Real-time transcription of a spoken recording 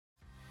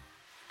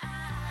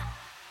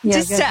Yeah,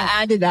 just to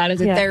add to that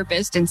as a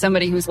therapist and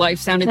somebody whose life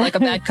sounded like a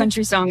bad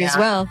country song as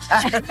well.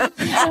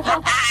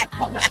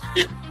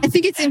 I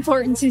think it's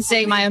important to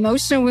say my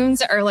emotional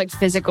wounds are like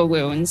physical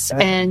wounds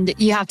and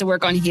you have to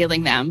work on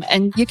healing them.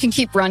 And you can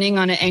keep running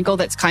on an ankle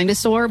that's kind of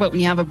sore, but when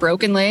you have a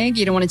broken leg,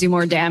 you don't want to do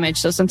more damage.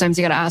 So sometimes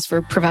you got to ask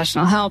for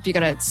professional help. You got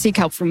to seek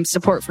help from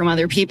support from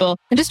other people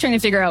and just trying to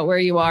figure out where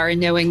you are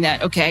and knowing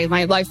that, okay,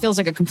 my life feels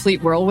like a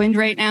complete whirlwind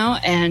right now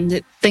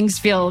and things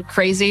feel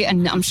crazy.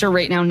 And I'm sure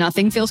right now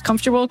nothing feels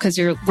comfortable because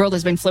your world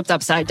has been flipped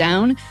upside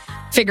down.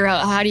 Figure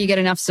out how do you get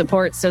enough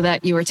support so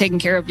that you are taking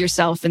care of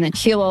yourself and then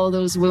heal all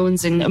those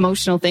wounds and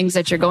emotional things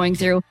that you're going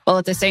through. While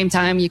at the same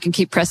time, you can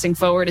keep pressing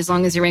forward as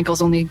long as your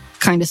ankle's only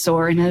kind of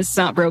sore and it's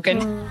not broken.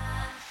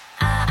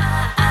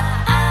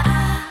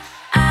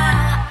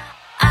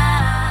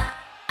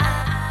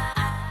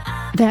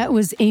 That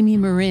was Amy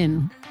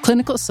Marin,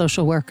 clinical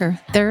social worker,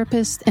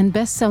 therapist, and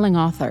best-selling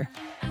author,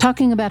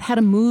 talking about how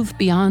to move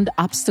beyond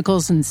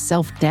obstacles and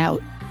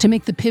self-doubt to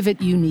make the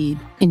pivot you need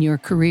in your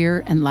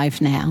career and life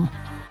now.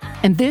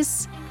 And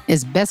this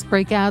is Best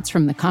Breakouts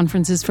from the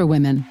Conferences for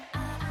Women,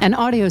 an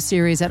audio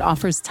series that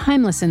offers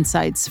timeless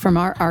insights from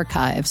our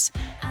archives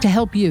to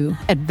help you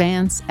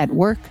advance at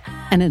work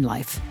and in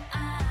life.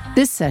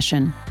 This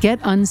session, Get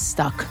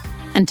Unstuck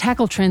and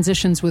Tackle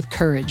Transitions with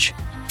Courage,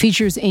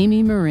 features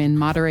Amy Marin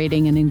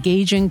moderating an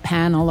engaging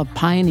panel of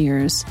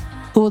pioneers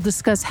who will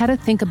discuss how to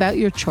think about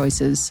your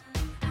choices,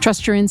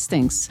 trust your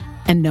instincts,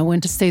 and know when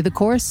to stay the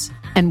course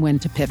and when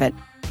to pivot.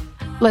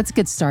 Let's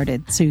get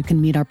started so you can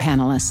meet our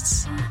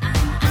panelists.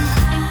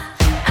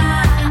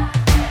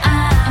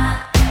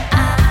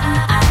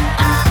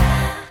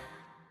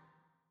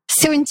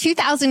 So in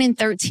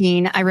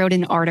 2013, I wrote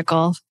an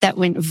article that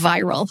went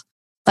viral,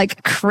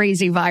 like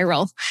crazy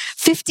viral.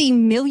 50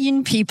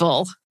 million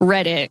people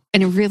read it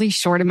in a really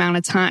short amount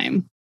of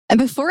time. And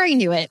before I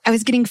knew it, I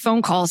was getting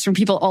phone calls from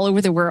people all over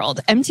the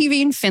world.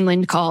 MTV in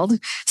Finland called,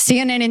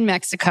 CNN in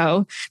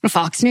Mexico, and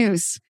Fox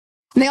News.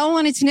 And they all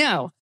wanted to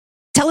know,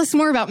 tell us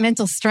more about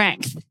mental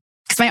strength.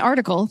 Because my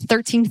article,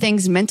 13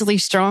 Things Mentally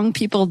Strong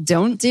People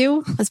Don't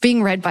Do, was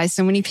being read by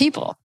so many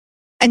people.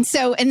 And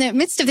so in the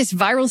midst of this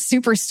viral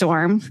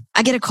superstorm,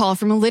 I get a call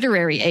from a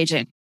literary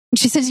agent. And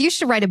she says, you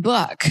should write a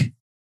book.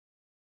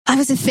 I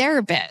was a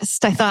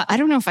therapist. I thought, I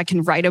don't know if I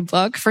can write a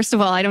book. First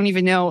of all, I don't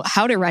even know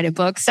how to write a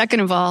book.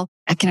 Second of all,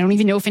 I don't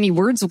even know if any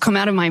words will come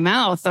out of my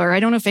mouth, or I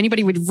don't know if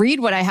anybody would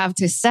read what I have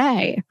to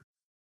say.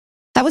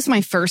 That was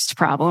my first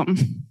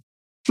problem.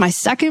 My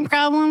second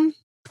problem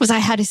was I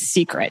had a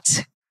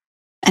secret,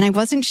 and I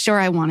wasn't sure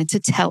I wanted to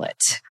tell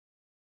it.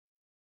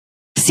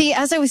 See,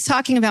 as I was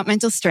talking about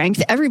mental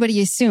strength,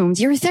 everybody assumed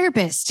you're a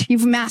therapist.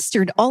 You've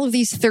mastered all of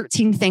these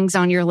 13 things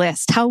on your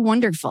list. How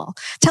wonderful.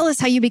 Tell us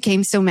how you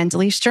became so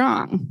mentally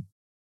strong.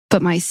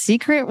 But my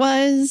secret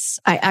was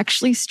I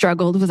actually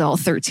struggled with all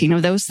 13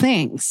 of those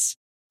things.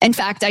 In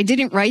fact, I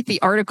didn't write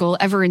the article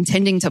ever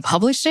intending to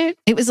publish it.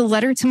 It was a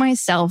letter to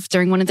myself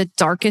during one of the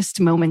darkest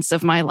moments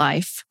of my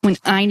life when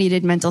I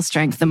needed mental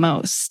strength the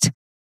most.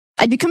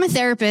 I'd become a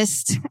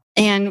therapist,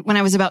 and when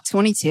I was about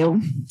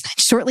 22,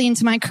 shortly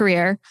into my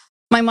career,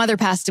 my mother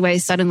passed away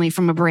suddenly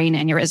from a brain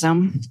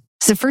aneurysm.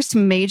 It's the first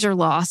major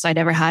loss I'd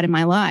ever had in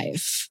my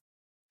life.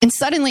 And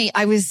suddenly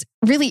I was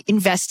really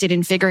invested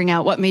in figuring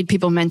out what made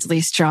people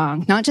mentally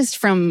strong, not just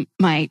from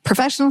my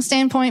professional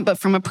standpoint, but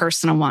from a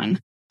personal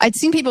one. I'd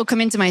seen people come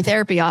into my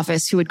therapy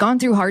office who had gone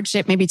through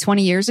hardship maybe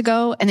 20 years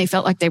ago, and they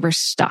felt like they were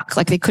stuck,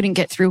 like they couldn't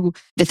get through,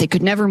 that they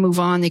could never move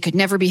on, they could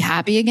never be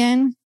happy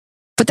again.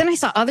 But then I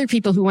saw other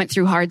people who went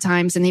through hard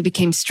times and they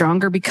became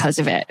stronger because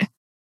of it.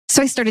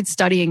 So I started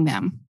studying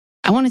them.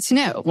 I wanted to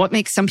know what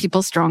makes some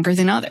people stronger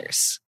than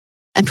others.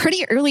 And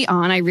pretty early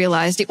on, I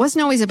realized it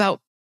wasn't always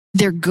about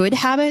their good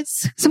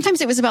habits.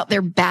 Sometimes it was about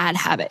their bad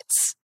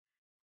habits.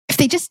 If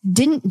they just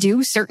didn't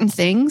do certain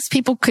things,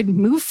 people could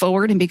move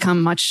forward and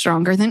become much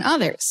stronger than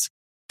others.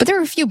 But there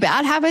were a few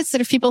bad habits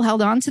that if people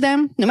held on to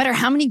them, no matter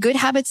how many good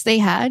habits they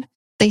had,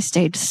 they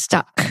stayed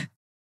stuck.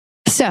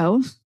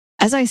 So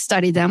as I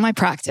studied them, I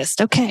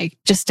practiced, okay,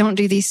 just don't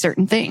do these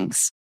certain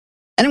things.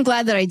 And I'm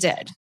glad that I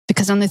did,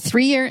 because on the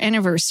 3-year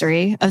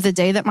anniversary of the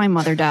day that my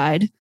mother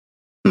died,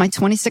 my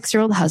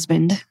 26-year-old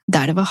husband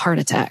died of a heart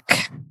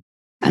attack.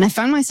 And I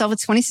found myself a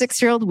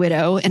 26-year-old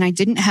widow, and I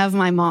didn't have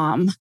my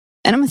mom.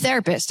 And I'm a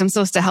therapist. I'm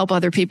supposed to help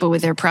other people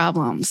with their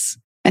problems.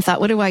 I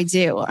thought, what do?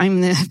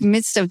 I'm in the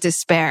midst of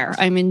despair.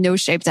 I'm in no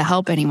shape to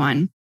help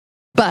anyone.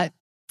 But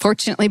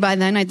fortunately, by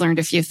then, I'd learned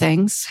a few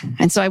things.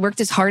 And so I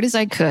worked as hard as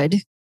I could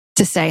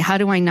to say, how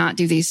do I not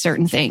do these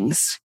certain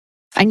things?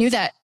 I knew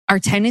that our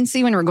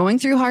tendency when we're going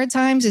through hard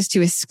times is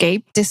to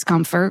escape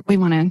discomfort. We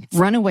want to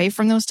run away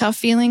from those tough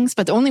feelings.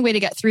 But the only way to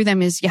get through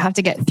them is you have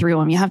to get through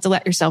them. You have to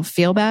let yourself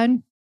feel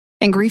bad.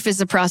 And grief is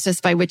the process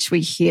by which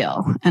we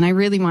heal. And I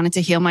really wanted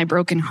to heal my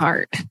broken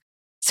heart.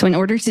 So in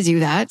order to do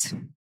that,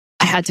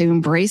 I had to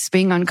embrace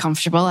being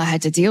uncomfortable. I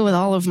had to deal with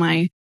all of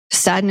my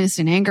sadness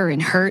and anger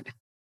and hurt.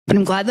 But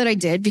I'm glad that I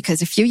did,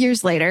 because a few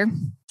years later,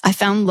 I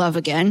found love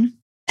again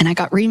and I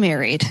got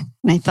remarried.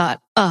 And I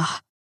thought,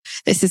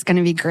 this is going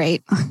to be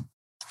great.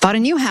 bought a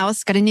new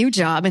house, got a new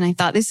job, and I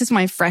thought this is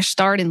my fresh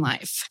start in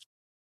life.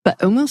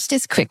 But almost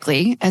as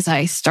quickly as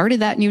I started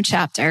that new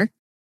chapter,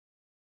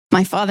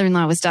 my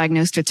father-in-law was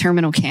diagnosed with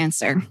terminal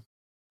cancer.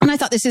 And I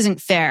thought, this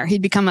isn't fair.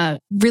 He'd become a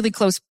really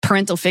close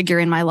parental figure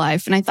in my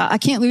life. And I thought, I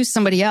can't lose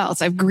somebody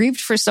else. I've grieved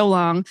for so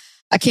long.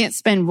 I can't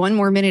spend one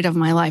more minute of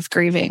my life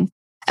grieving.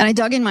 And I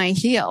dug in my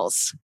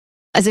heels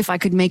as if I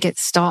could make it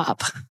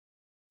stop.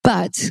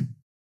 But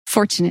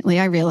fortunately,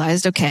 I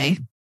realized, okay,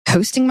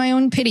 hosting my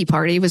own pity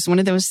party was one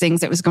of those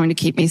things that was going to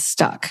keep me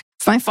stuck.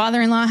 If my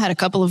father-in-law had a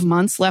couple of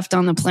months left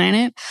on the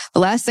planet, the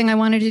last thing I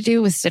wanted to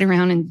do was sit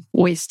around and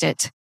waste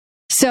it.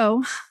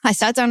 So I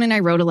sat down and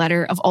I wrote a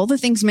letter of all the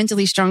things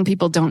mentally strong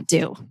people don't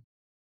do.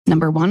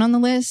 Number one on the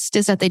list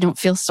is that they don't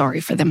feel sorry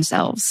for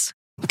themselves,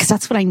 because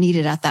that's what I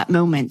needed at that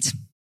moment.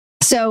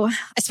 So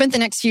I spent the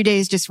next few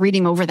days just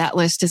reading over that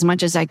list as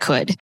much as I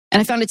could.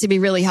 And I found it to be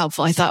really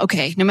helpful. I thought,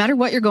 okay, no matter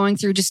what you're going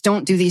through, just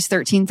don't do these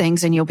 13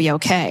 things and you'll be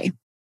okay.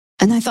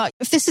 And I thought,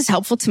 if this is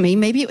helpful to me,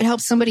 maybe it would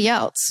help somebody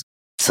else.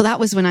 So that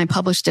was when I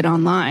published it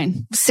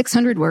online,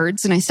 600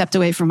 words, and I stepped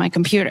away from my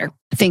computer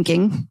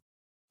thinking,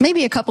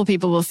 maybe a couple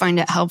people will find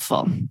it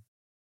helpful.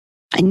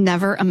 I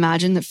never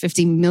imagined that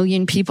 50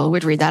 million people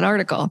would read that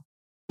article.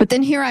 But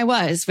then here I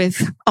was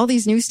with all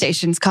these news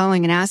stations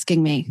calling and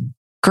asking me,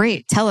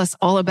 great, tell us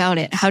all about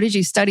it. How did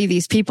you study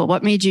these people?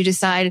 What made you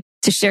decide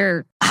to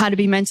share how to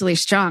be mentally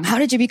strong? How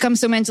did you become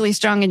so mentally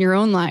strong in your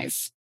own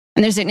life?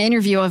 And there's an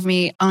interview of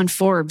me on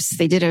Forbes.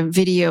 They did a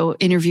video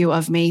interview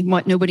of me.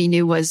 What nobody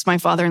knew was my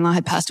father-in-law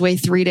had passed away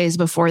 3 days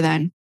before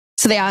then.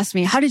 So they asked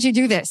me, how did you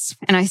do this?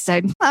 And I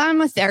said, I'm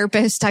a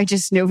therapist. I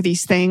just know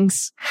these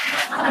things.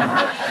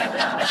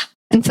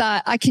 And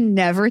thought, I can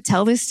never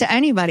tell this to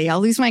anybody.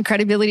 I'll lose my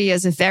credibility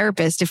as a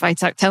therapist if I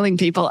start telling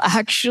people,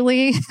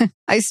 actually,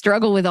 I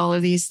struggle with all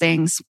of these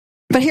things.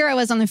 But here I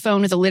was on the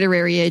phone with a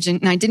literary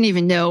agent, and I didn't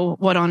even know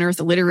what on earth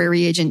a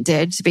literary agent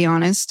did, to be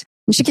honest.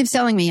 And she keeps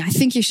telling me, I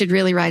think you should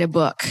really write a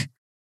book.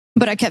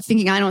 But I kept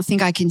thinking, I don't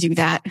think I can do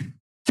that.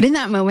 But in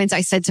that moment,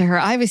 I said to her,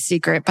 I have a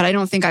secret, but I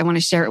don't think I want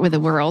to share it with the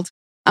world.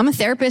 I'm a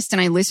therapist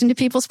and I listen to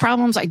people's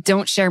problems. I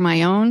don't share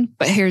my own,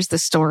 but here's the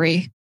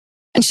story.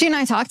 And she and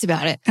I talked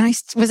about it. And I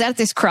was at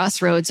this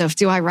crossroads of,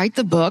 do I write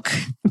the book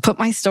and put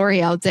my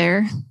story out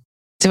there?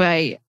 Do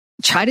I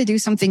try to do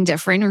something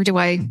different, or do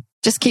I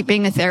just keep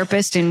being a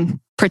therapist and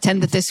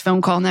pretend that this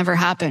phone call never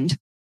happened?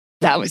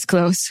 That was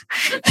close.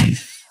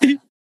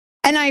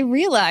 And I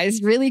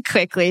realized really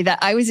quickly that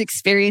I was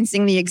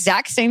experiencing the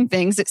exact same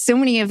things that so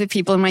many of the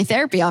people in my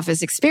therapy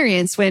office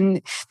experienced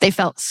when they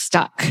felt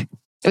stuck.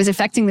 It was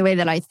affecting the way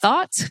that I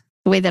thought,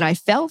 the way that I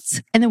felt,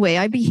 and the way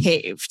I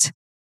behaved.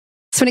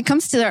 So when it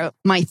comes to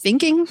my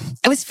thinking,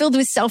 I was filled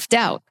with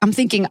self-doubt. I'm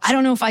thinking, I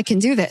don't know if I can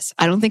do this.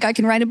 I don't think I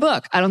can write a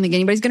book. I don't think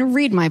anybody's going to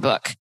read my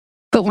book.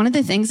 But one of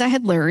the things I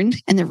had learned,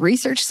 and the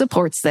research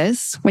supports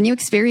this, when you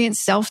experience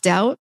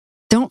self-doubt,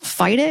 don't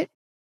fight it,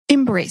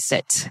 embrace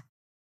it.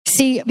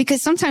 See,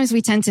 because sometimes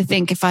we tend to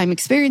think, if I'm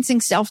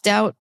experiencing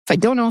self-doubt, if I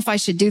don't know if I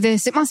should do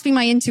this, it must be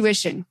my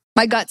intuition.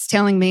 My gut's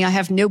telling me I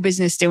have no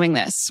business doing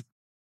this.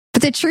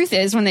 But the truth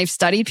is, when they've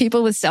studied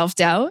people with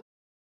self-doubt,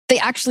 they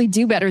actually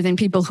do better than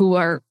people who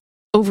are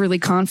overly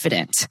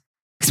confident.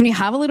 Because when you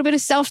have a little bit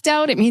of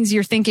self-doubt, it means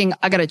you're thinking,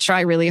 I got to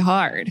try really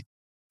hard.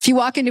 If you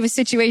walk into a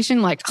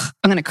situation like,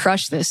 I'm going to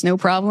crush this, no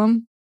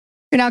problem,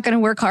 you're not going to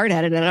work hard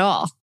at it at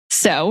all.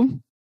 So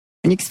when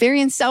you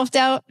experience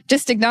self-doubt,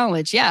 just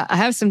acknowledge, yeah, I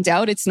have some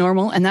doubt. It's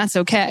normal, and that's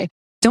okay.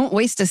 Don't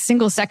waste a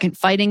single second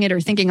fighting it or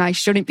thinking I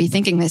shouldn't be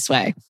thinking this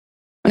way.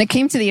 When it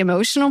came to the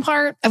emotional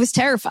part, I was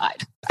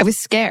terrified. I was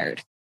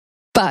scared.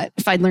 But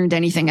if I'd learned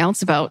anything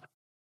else about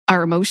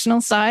our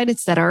emotional side,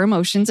 it's that our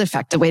emotions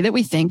affect the way that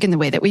we think and the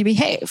way that we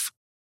behave.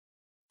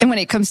 And when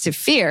it comes to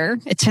fear,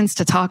 it tends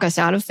to talk us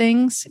out of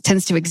things. It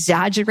tends to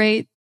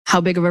exaggerate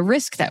how big of a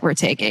risk that we're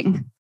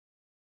taking.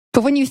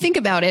 But when you think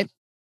about it,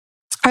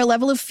 our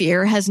level of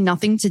fear has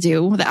nothing to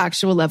do with the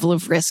actual level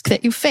of risk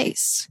that you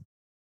face.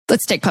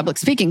 Let's take public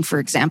speaking, for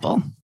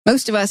example.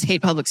 Most of us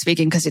hate public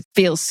speaking because it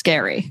feels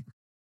scary.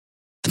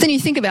 But then you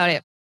think about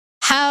it,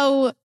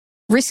 how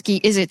risky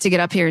is it to get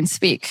up here and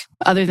speak,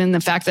 other than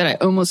the fact that I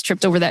almost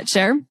tripped over that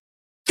chair?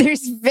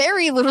 There's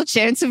very little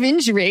chance of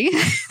injury,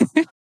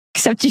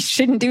 except you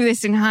shouldn't do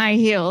this in high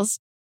heels.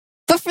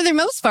 But for the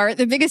most part,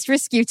 the biggest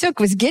risk you took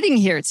was getting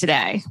here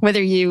today.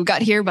 Whether you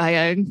got here by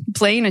a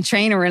plane, a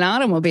train, or an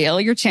automobile,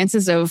 your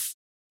chances of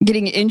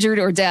getting injured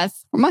or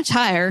death were much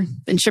higher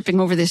than tripping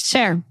over this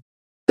chair.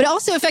 But it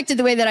also affected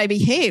the way that I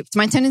behaved.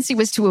 My tendency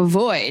was to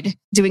avoid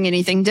doing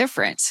anything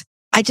different.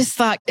 I just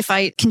thought, if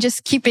I can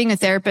just keep being a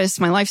therapist,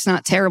 my life's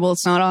not terrible,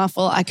 it's not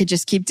awful, I could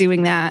just keep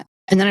doing that,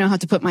 and then I don't have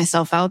to put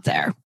myself out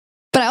there.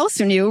 But I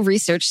also knew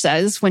research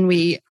says when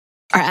we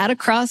are at a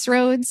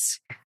crossroads,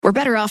 we're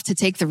better off to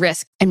take the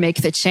risk and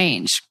make the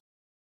change.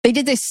 They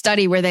did this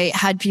study where they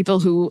had people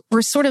who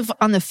were sort of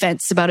on the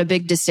fence about a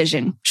big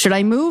decision. Should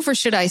I move or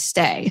should I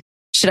stay?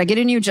 Should I get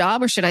a new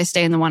job or should I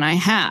stay in the one I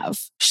have?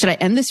 Should I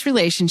end this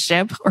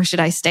relationship or should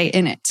I stay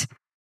in it?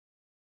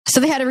 So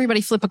they had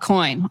everybody flip a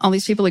coin. All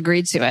these people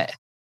agreed to it.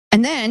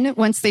 And then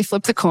once they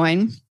flipped the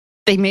coin,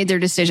 they made their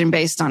decision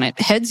based on it.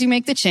 Heads, you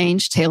make the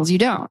change. Tails, you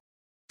don't.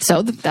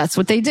 So that's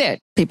what they did.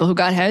 People who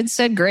got heads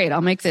said, great,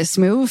 I'll make this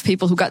move.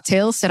 People who got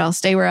tails said, I'll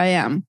stay where I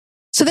am.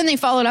 So then they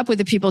followed up with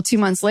the people 2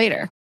 months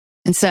later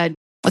and said,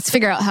 let's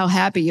figure out how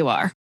happy you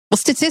are. Well,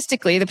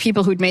 statistically, the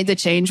people who'd made the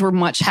change were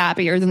much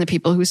happier than the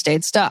people who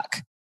stayed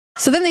stuck.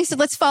 So then they said,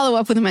 let's follow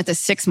up with them at the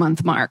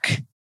 6-month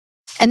mark.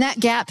 And that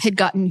gap had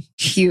gotten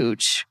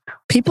huge.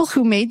 People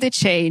who made the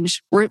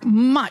change were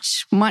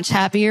much, much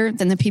happier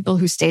than the people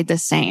who stayed the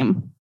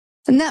same.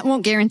 And that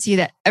won't guarantee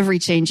that every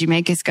change you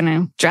make is going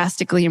to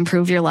drastically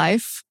improve your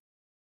life.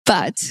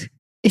 But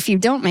if you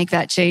don't make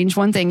that change,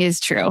 one thing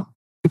is true.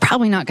 You're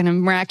probably not going to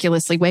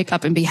miraculously wake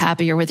up and be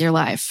happier with your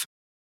life.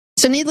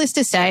 So needless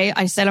to say,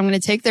 I said I'm going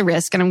to take the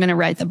risk and I'm going to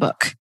write the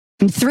book.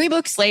 And 3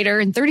 books later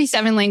and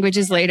 37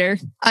 languages later,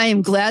 I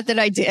am glad that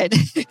I did.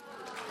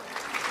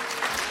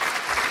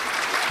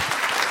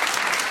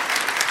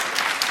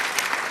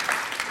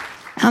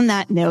 On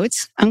that note,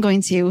 I'm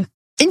going to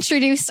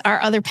introduce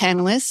our other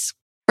panelists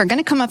who are going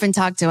to come up and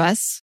talk to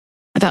us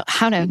about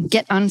how to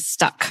get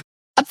unstuck.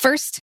 Up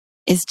first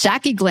is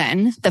Jackie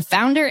Glenn, the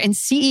founder and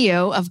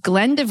CEO of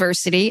Glenn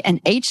Diversity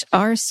and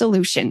HR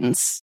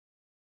Solutions.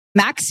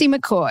 Maxie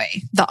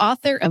McCoy, the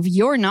author of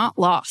You're Not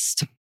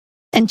Lost.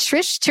 And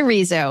Trish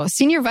Terrizzo,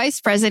 Senior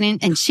Vice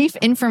President and Chief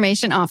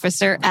Information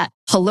Officer at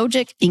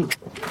Hologic Inc.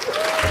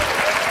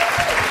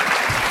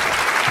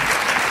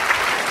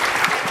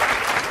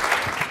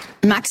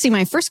 Maxie,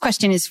 my first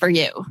question is for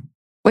you.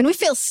 When we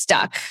feel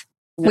stuck,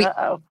 we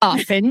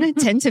often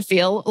tend to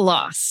feel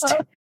lost.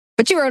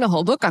 But you wrote a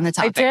whole book on the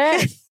topic.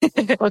 I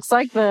did. Looks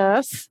like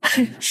this.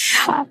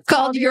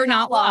 Called You're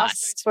Not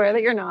Lost. I swear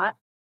that you're not.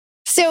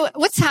 So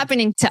what's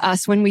happening to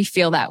us when we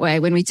feel that way,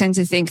 when we tend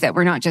to think that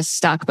we're not just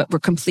stuck, but we're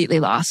completely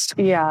lost?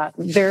 Yeah,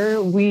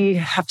 we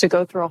have to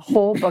go through a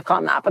whole book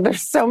on that, but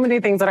there's so many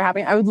things that are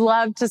happening. I would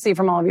love to see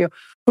from all of you,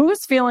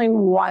 who's feeling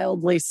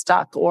wildly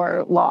stuck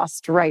or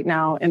lost right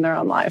now in their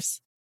own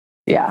lives?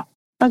 Yeah,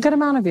 a good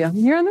amount of you.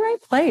 You're in the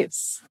right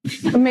place.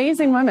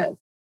 Amazing women.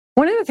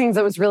 One of the things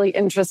that was really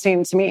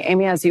interesting to me,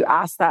 Amy, as you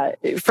asked that,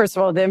 first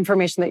of all, the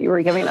information that you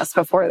were giving us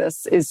before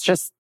this is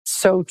just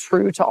so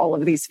true to all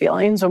of these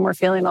feelings. When we're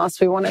feeling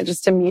lost, we want to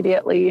just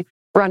immediately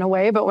run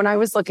away. But when I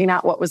was looking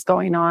at what was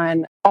going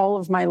on, all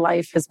of my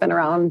life has been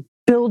around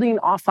building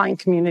offline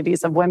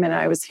communities of women.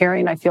 I was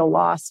hearing, I feel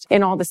lost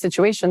in all the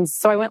situations.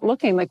 So I went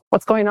looking, like,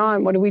 what's going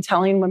on? What are we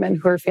telling women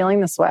who are feeling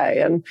this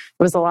way? And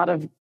it was a lot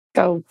of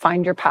go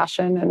find your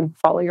passion and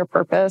follow your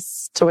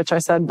purpose, to which I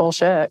said,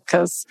 bullshit,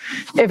 because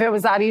if it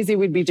was that easy,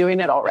 we'd be doing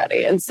it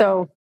already. And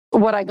so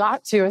what I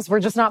got to is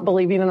we're just not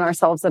believing in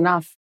ourselves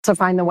enough to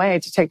find the way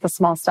to take the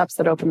small steps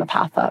that open the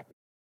path up.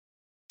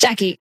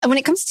 Jackie, when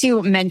it comes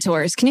to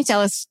mentors, can you tell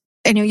us,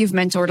 I know you've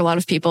mentored a lot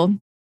of people.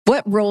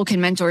 What role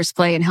can mentors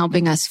play in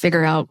helping us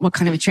figure out what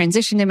kind of a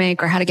transition to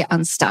make or how to get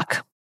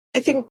unstuck? I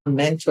think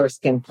mentors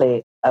can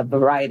play a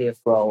variety of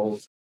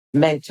roles.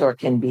 Mentor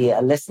can be a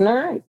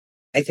listener.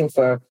 I think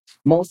for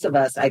most of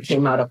us, I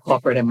came out of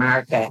corporate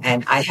America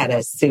and I had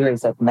a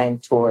series of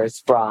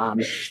mentors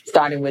from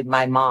starting with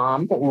my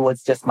mom, who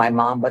was just my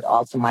mom, but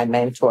also my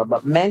mentor.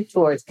 But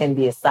mentors can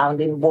be a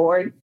sounding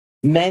board.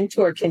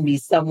 Mentor can be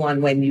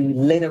someone when you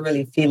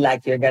literally feel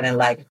like you're going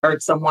to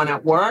hurt someone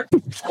at work,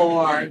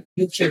 or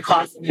you can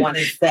call someone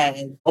and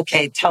say,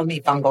 okay, tell me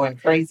if I'm going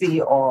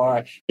crazy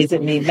or is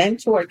it me?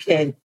 Mentor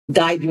can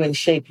guide you and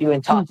shape you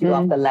and talk you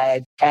off the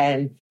ledge.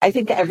 And I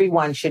think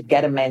everyone should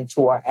get a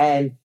mentor.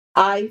 And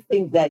I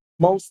think that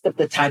most of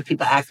the time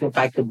people ask me if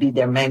I could be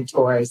their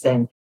mentors.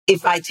 And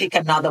if I take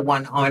another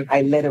one on,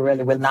 I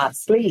literally will not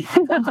sleep.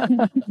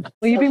 Will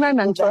you be my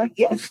mentor?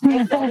 Yes.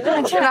 You're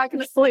not going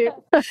to sleep.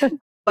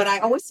 But I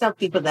always tell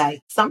people that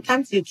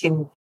sometimes you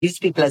can use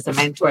people as a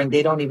mentor and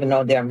they don't even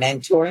know they're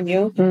mentoring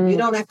you. You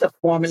don't have to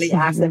formally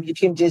ask them. You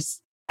can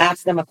just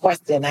ask them a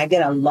question. I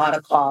get a lot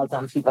of calls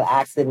on people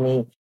asking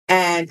me.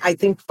 And I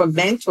think for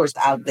mentors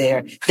out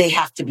there, they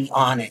have to be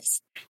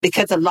honest.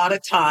 Because a lot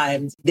of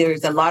times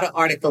there's a lot of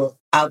articles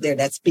out there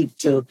that speak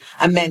to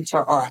a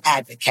mentor or an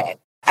advocate.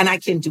 And I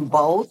can do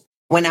both.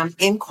 When I'm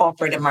in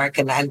corporate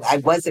America, and I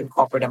was in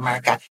corporate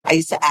America, I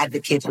used to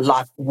advocate a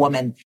lot for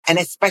women, and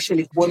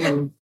especially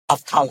women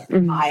of color.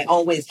 I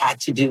always had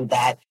to do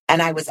that.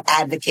 And I was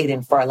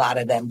advocating for a lot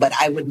of them, but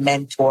I would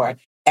mentor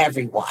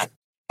everyone.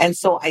 And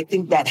so I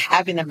think that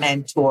having a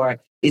mentor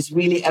is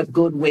really a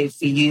good way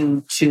for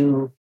you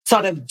to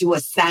sort of do a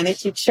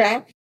sanity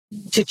check,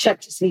 to check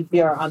to see if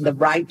you're on the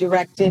right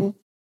direction.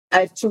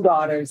 I have 2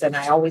 daughters, and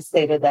I always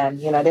say to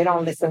them, they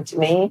don't listen to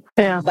me,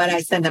 but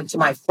I send them to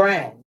my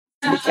friends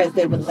because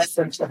they would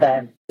listen to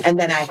them. And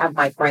then I have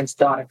my friend's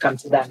daughter come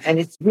to them. And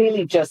it's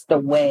really just a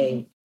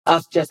way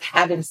of just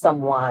having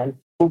someone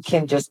who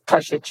can just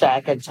pressure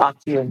check and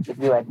talk to you and give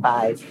you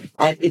advice.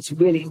 And it's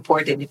really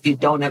important if you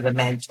don't have a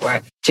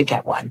mentor to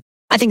get one.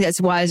 I think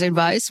that's wise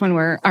advice when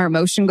our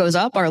emotion goes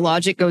up, our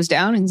logic goes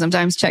down, and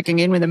sometimes checking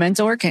in with a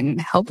mentor can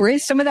help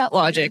raise some of that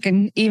logic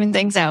and even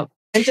things out.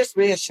 And just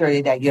reassure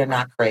you that you're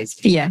not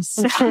crazy. Yes.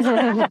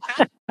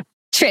 Trish,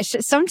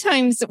 Trish,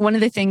 sometimes one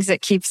of the things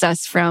that keeps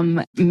us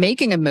from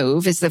making a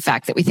move is the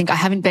fact that we think, I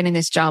haven't been in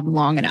this job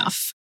long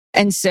enough.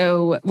 And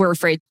so we're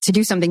afraid to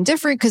do something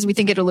different because we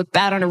think it'll look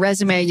bad on a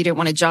resume. You don't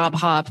want to job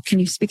hop. Can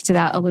you speak to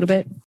that a little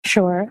bit?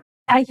 Sure.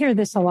 I hear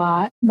this a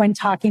lot when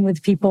talking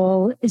with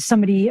people.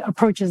 Somebody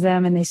approaches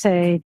them and they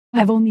say,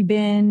 I've only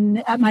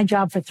been at my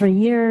job for 3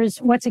 years.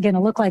 What's it going to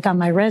look like on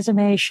my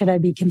resume? Should I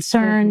be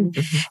concerned?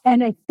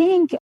 And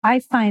I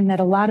find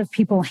that a lot of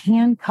people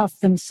handcuff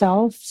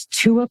themselves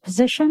to a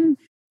position,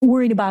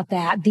 worried about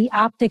that, the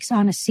optics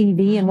on a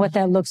CV and what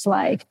that looks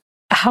like.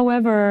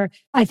 However,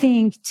 I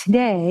think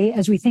today,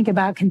 as we think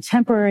about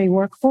contemporary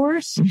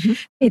workforce,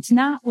 it's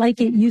not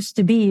like it used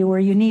to be where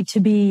you need to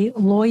be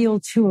loyal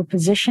to a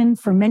position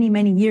for many,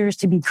 many years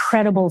to be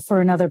credible for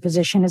another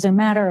position. As a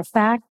matter of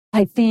fact,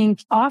 I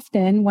think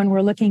often when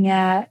we're looking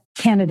at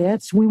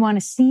candidates, we want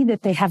to see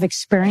that they have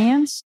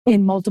experience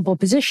in multiple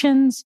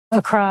positions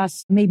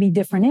across maybe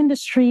different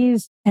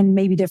industries and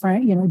maybe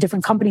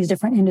different companies,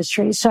 different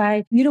industries.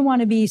 So you don't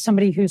want to be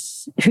somebody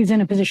who's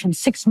in a position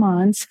 6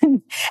 months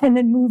and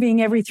then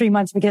moving every 3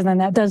 months, because then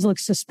that does look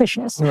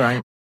suspicious.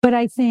 Right. But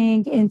I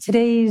think in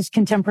today's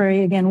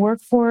contemporary,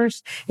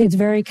 workforce, it's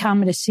very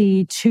common to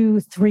see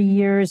 2-3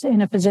 years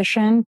in a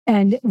position.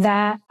 And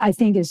that, I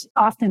think, is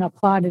often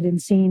applauded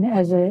and seen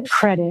as a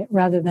credit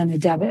rather than a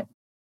debit.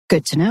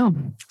 Good to know.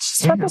 It's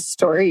just about the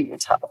story you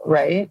tell,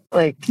 right?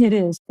 Like, it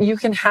is. You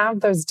can have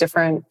those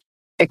different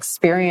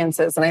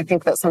experiences. And I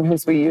think that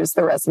sometimes we use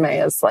the resume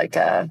as like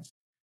I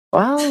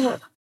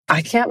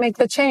can't make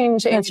the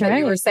change. That's right.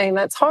 You were saying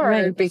that's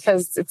hard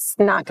because it's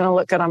not going to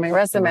look good on my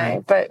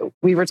resume. But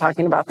we were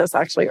talking about this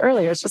actually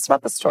earlier. It's just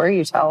about the story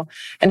you tell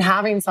and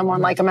having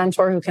someone like a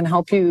mentor who can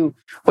help you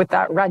with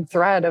that red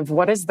thread of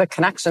what is the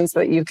connection so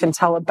that you can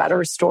tell a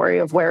better story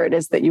of where it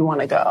is that you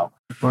want to go.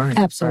 Right.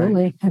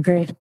 Absolutely.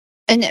 Agreed.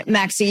 And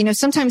Maxie,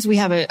 sometimes we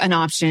have an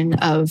option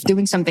of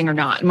doing something or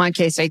not. In my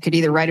case, I could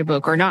either write a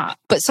book or not.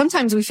 But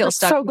sometimes we feel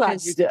stuck. So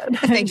glad you did.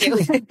 Thank you.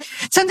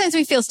 Sometimes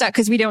we feel stuck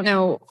because we don't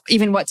know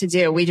even what to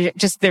do.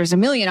 There's a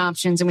million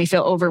options and we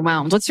feel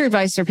overwhelmed. What's your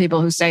advice for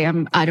people who say,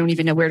 I don't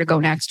even know where to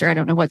go next, or I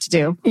don't know what to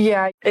do?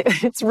 Yeah,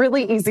 it's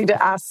really easy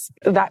to ask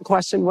that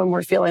question when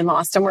we're feeling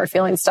lost and we're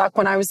feeling stuck.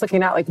 When I was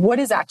looking at what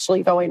is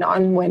actually going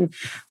on, when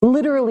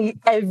literally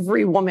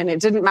every woman, it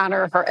didn't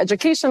matter her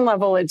education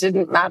level, it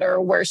didn't matter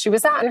where she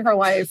was at in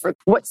her life or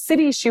what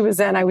city she was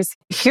in, I was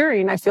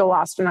hearing, I feel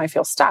lost and I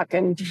feel stuck.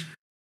 And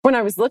when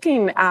I was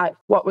looking at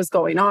what was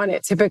going on,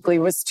 it typically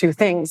was two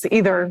things.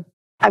 Either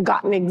I've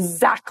gotten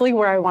exactly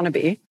where I want to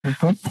be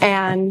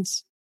and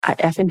I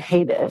effing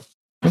hate it.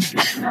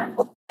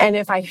 And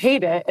if I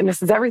hate it, and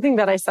this is everything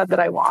that I said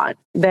that I want,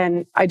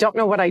 then I don't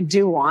know what I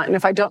do want. And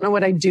if I don't know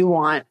what I do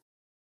want,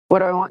 what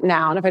do I want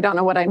now? And if I don't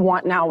know what I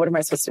want now, what am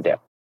I supposed to do?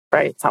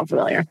 Right? Sound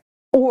familiar?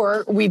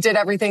 Or we did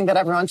everything that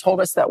everyone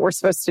told us that we're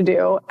supposed to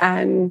do.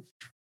 And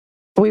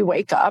we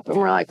wake up and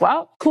we're like,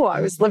 well, cool.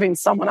 I was living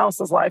someone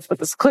else's life, but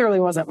this clearly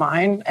wasn't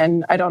mine.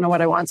 And I don't know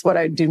what I want. So what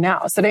I do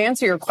now. So to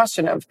answer your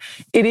question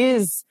it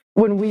is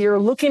when we are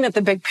looking at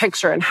the big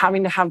picture and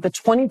having to have the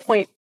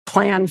 20-point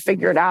plan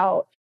figured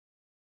out,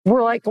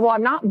 we're like, well,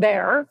 I'm not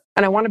there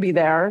and I want to be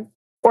there,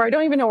 or I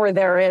don't even know where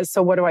there is.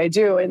 So what do I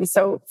do? And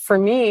so for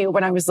me,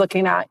 when I was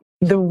looking at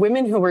the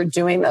women who are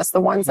doing this,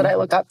 the ones that I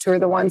look up to are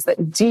the ones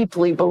that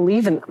deeply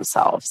believe in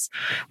themselves.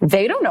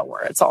 They don't know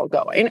where it's all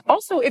going.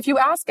 Also, if you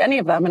ask any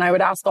of them, and I would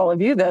ask all of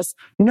you this,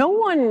 no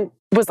one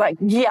was like,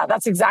 yeah,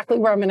 that's exactly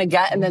where I'm going to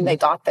get. And then they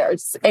got there.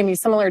 It's, Amy,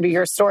 similar to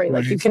your story.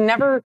 Like you can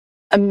never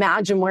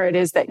imagine where it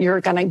is that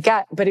you're going to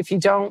get. But if you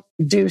don't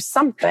do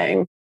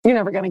something, you're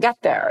never going to get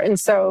there. And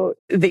so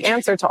the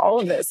answer to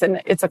all of this,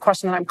 and it's a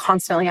question that I'm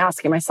constantly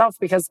asking myself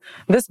because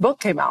this book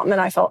came out and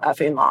then I felt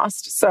effing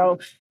lost. So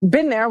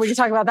been there. We can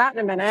talk about that in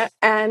a minute.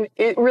 And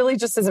it really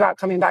just is about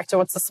coming back to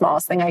what's the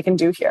smallest thing I can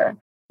do here?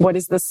 What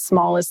is the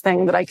smallest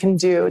thing that I can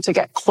do to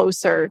get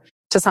closer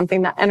to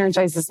something that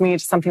energizes me, to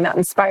something that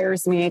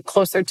inspires me,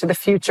 closer to the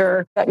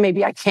future that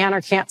maybe I can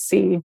or can't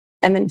see,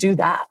 and then do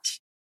that.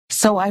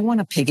 So I want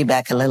to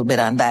piggyback a little bit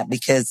on that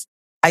because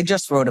I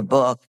just wrote a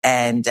book,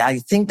 and I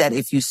think that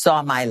if you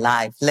saw my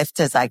life, Lift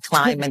as I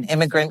Climb, an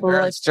immigrant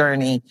girl's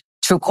journey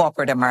through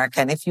corporate America,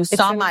 and if you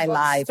saw my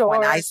life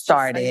when I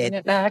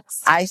started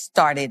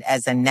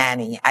as a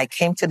nanny. I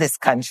came to this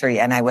country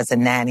and I was a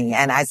nanny.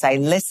 And as I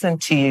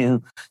listened to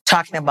you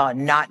talking about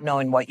not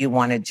knowing what you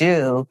want to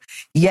do,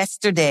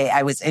 yesterday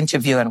I was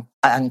interviewing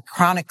on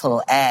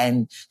Chronicle,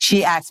 and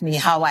she asked me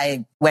how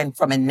I went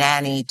from a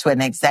nanny to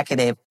an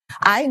executive.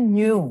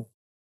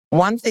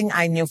 One thing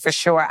I knew for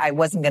sure, I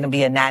wasn't going to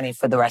be a nanny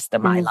for the rest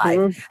of my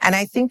life. And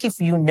I think if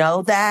you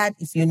know that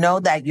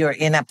you're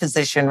in a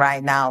position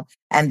right now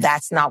and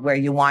that's not where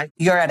you want,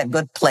 you're at a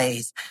good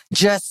place,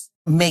 just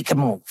make a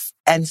move.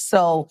 And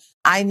so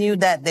I knew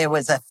that there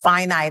was a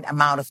finite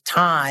amount of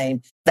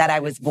time that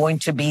I was going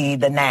to be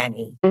the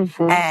nanny.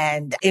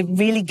 And it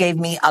really gave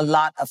me a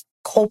lot of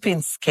coping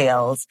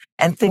skills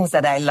and things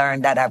that I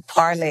learned that I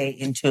parlay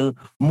into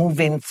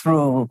moving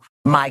through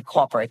my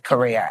corporate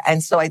career.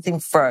 And so I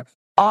think for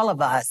all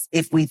of us,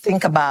 if we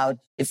think about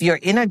if you're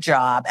in a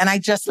job, and I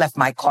just left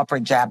my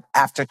corporate job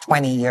after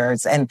 20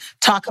 years and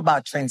talk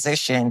about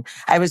transition.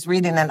 I was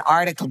reading an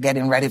article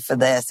getting ready for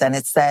this, and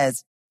it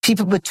says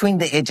people between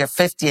the age of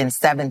 50 and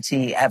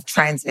 70 have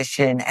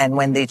transitioned, and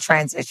when they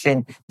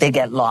transition, they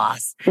get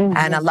lost. Mm-hmm.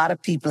 And a lot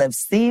of people have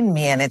seen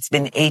me, and it's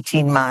been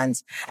 18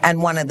 months.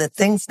 And one of the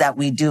things that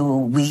we do,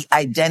 we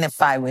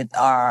identify with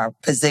our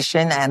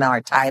position and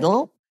our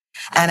title.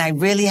 And I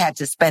really had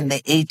to spend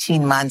the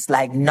 18 months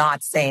like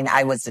not saying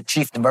I was the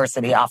chief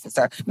diversity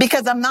officer,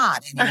 because I'm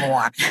not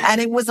anymore.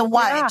 And it was a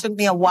while. Yeah. It took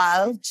me a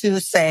while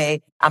to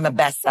say I'm a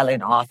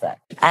best-selling author.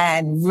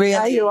 And really,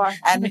 yeah, you are.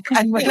 And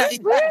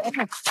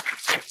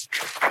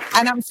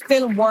I'm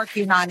still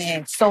working on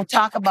it. So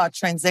talk about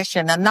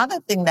transition.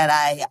 Another thing that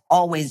I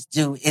always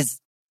do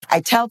is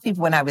I tell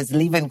people when I was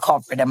leaving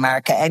corporate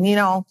America, and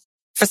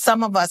for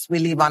some of us, we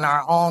leave on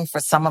our own.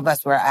 For some of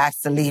us, we're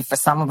asked to leave. For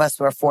some of us,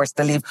 we're forced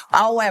to leave.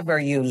 However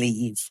you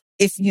leave,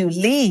 if you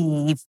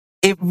leave,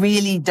 it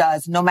really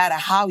does, no matter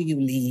how you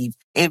leave,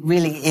 it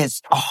really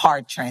is a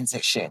hard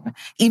transition,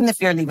 even if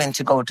you're leaving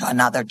to go to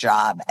another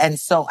job. And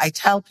so I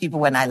tell people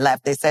when I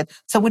left, they said,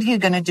 so what are you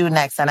going to do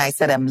next? And I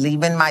said, I'm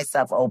leaving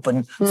myself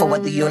open for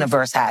what the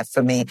universe has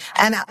for me.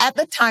 And at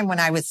the time when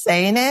I was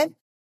saying it,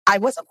 I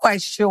wasn't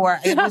quite sure.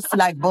 It was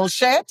like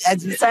bullshit,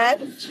 as you said,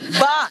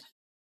 but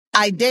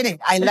I did it.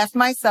 I left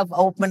myself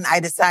open. I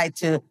decided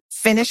to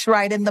finish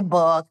writing the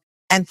book,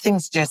 and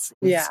things just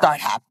start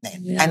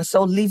happening. Yeah. And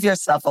so leave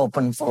yourself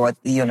open for what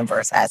the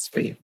universe has for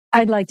you.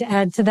 I'd like to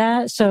add to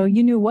that. So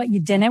you knew what you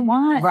didn't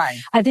want. Right.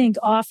 I think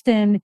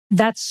often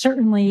that's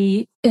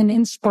certainly an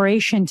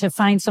inspiration to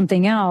find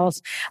something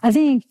else. I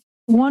think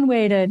one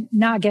way to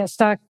not get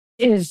stuck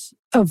is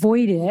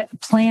avoid it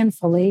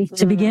planfully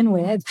to begin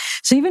with.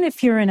 So even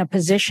if you're in a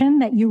position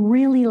that you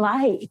really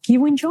like,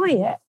 you enjoy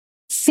it,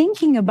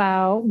 thinking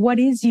about what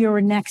is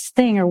your next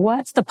thing or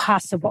what's the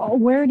possible,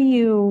 where do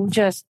you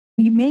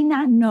may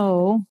not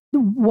know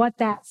what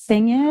that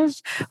thing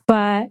is,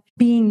 but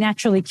being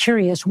naturally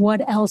curious,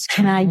 what else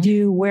can I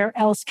do? Where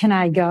else can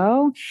I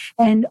go?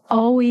 And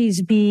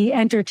always be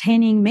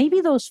entertaining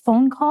maybe those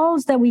phone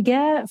calls that we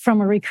get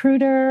from a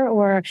recruiter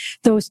or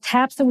those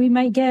taps that we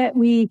might get.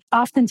 We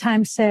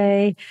oftentimes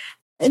say,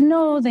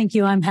 no, thank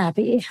you. I'm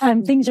happy.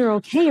 Things are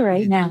okay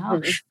right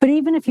now. But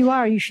even if you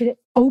are, you should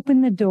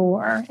open the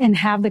door and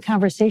have the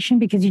conversation,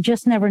 because you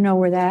just never know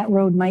where that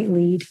road might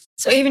lead.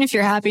 So even if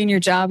you're happy in your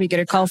job, you get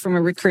a call from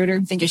a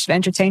recruiter, think you should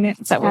entertain it?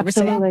 Is that what we're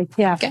saying? Absolutely.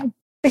 Yeah. Okay.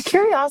 The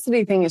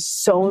curiosity thing is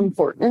so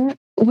important.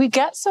 We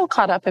get so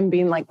caught up in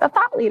being like the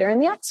thought leader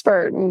and the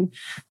expert and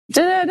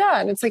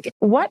And it's like,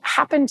 what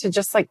happened to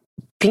just like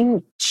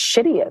being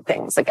shitty at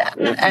things again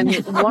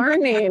and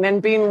learning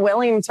and being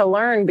willing to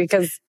learn?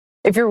 Because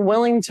if you're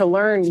willing to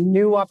learn,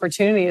 new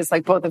opportunities,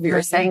 like both of you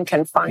are saying,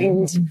 can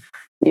find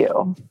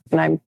you.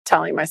 And I'm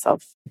telling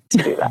myself to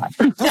do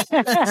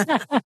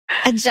that.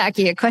 And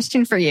Jackie, a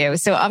question for you.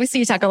 So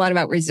obviously you talk a lot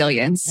about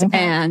resilience.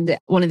 And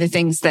one of the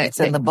things that's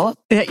in the book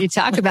that you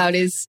talk about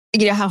is,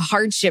 how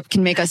hardship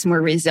can make us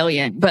more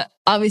resilient. But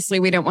obviously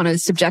we don't want to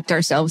subject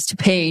ourselves to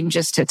pain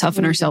just to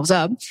toughen ourselves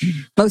up.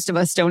 Most of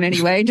us don't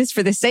anyway, just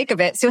for the sake of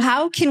it. So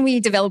how can we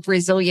develop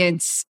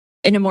resilience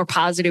in a more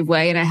positive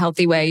way, in a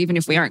healthy way, even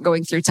if we aren't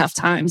going through tough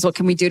times? What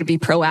can we do to be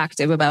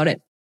proactive about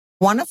it?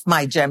 One of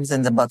my gems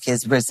in the book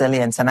is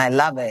resilience, and I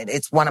love it.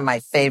 It's one of my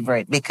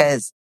favorite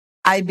because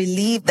I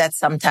believe that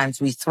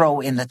sometimes we throw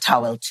in the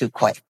towel too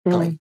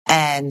quickly.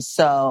 And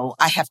so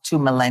I have 2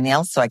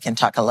 millennials, so I can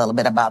talk a little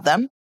bit about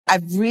them.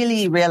 I've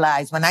really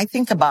realized when I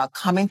think about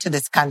coming to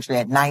this country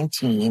at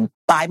 19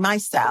 by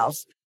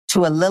myself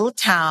to a little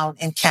town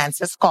in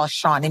Kansas called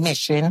Shawnee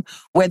Mission,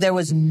 where there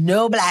was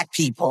no Black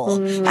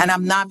people. And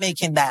I'm not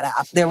making that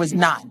up. There was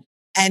none.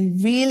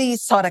 And really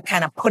sort of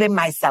kind of putting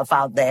myself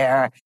out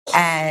there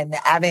and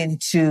having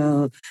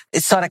to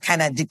sort of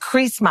kind of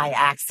decrease my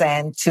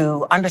accent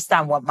to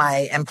understand what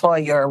my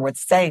employer was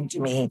saying to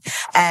me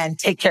and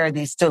take care of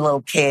these 2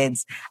 little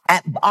kids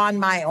on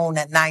my own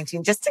at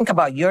 19. Just think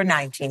about your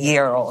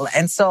 19-year-old.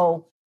 And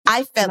so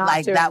I felt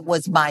like that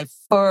was my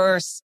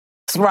first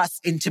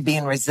thrust into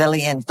being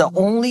resilient. The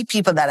only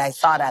people that I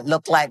thought that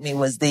looked like me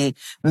was the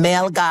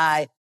mail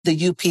guy,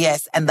 the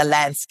UPS, and the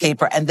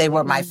landscaper, and they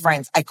were my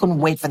friends. I couldn't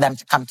wait for them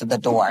to come to the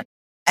door.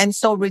 And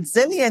so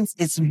resilience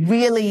is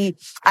really,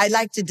 I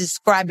like to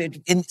describe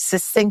it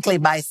succinctly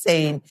by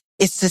saying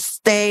it's to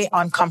stay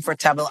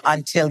uncomfortable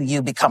until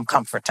you become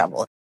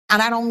comfortable.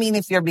 And I don't mean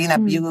if you're being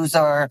abused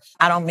or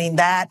I don't mean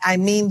that. I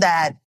mean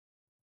that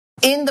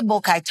in the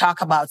book, I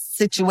talk about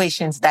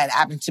situations that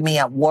happened to me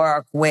at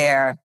work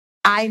where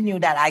I knew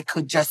that I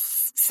could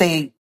just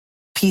say,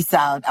 peace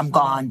out, I'm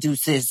gone,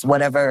 deuces,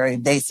 whatever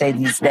they say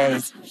these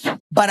days.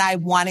 But I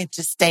wanted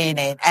to stay in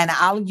it. And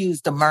I'll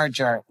use the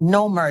merger.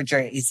 No merger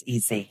is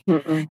easy.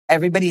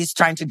 Everybody is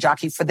trying to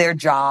jockey for their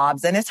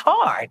jobs and it's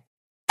hard.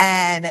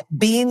 And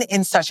being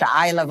in such a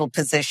high-level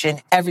position,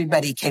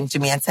 everybody came to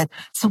me and said,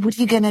 so what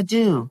are you going to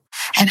do?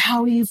 And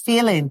how are you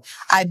feeling?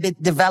 I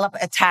developed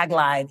a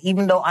tagline,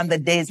 even though on the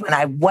days when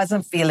I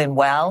wasn't feeling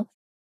well,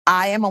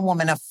 I am a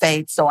woman of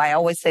faith, so I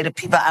always say to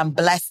people, I'm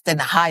blessed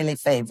and highly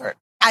favored.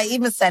 I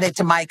even said it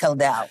to Michael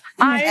Dell.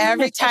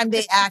 Every time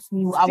they asked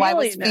me how I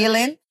was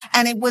feeling,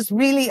 and it was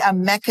really a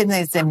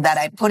mechanism that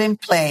I put in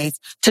place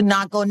to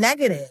not go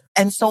negative.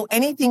 And so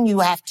anything you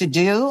have to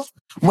do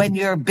when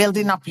you're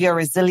building up your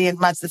resilient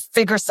muscle,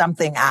 figure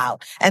something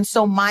out. And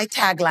so my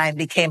tagline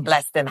became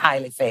blessed and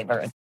highly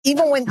favored.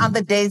 Even when on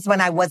the days when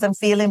I wasn't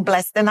feeling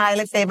blessed and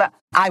highly favored,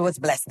 I was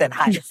blessed and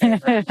highly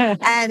favored.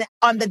 And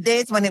on the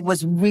days when it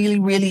was really,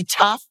 really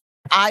tough,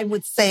 I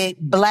would say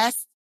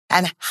blessed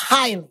and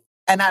highly.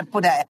 And I'd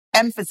put an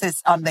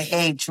emphasis on the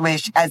H,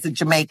 which as a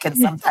Jamaican,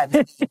 sometimes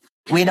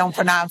we don't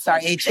pronounce our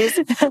H's.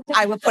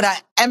 I would put an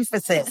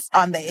emphasis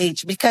on the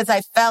H because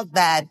I felt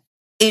that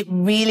it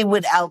really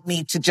would help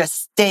me to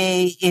just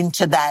stay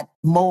into that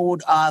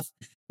mode of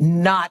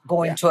not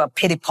going to a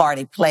pity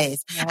party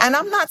place. Yeah. And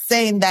I'm not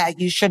saying that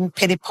you shouldn't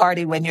pity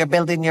party when you're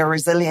building your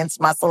resilience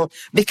muscle,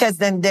 because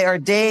then there are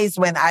days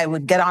when I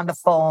would get on the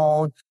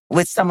phone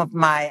with some of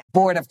my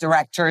board of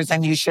directors,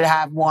 and you should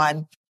have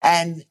one.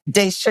 And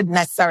they shouldn't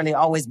necessarily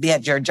always be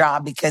at your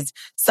job because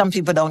some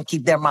people don't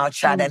keep their mouth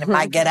shut and it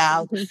might get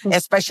out,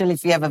 especially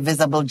if you have a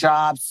visible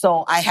job.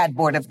 So I had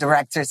board of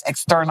directors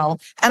external,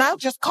 and I'll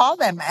just call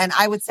them and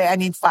I would say, I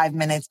need 5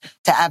 minutes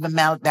to have a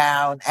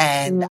meltdown.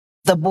 And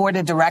the board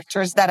of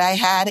directors that I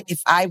had,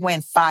 if I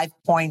went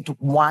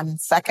 5.1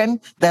 second,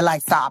 they're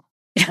like, stop,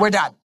 we're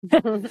done.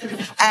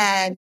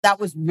 And that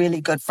was really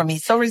good for me.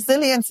 So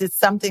resilience is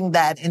something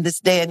that in this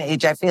day and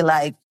age, I feel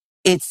like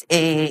it's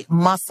a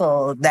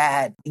muscle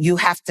that you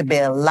have to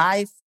build.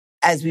 Life,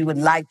 as we would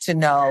like to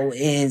know,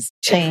 is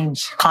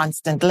change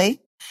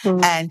constantly.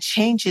 And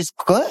change is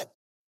good,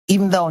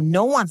 even though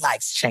no one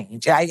likes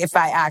change. If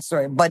I ask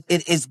for it, but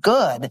it is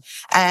good.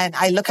 And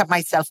I look at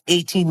myself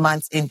 18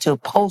 months into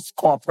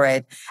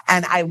post-corporate,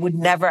 and I would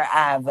never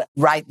have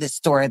write the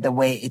story the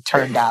way it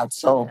turned out.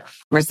 So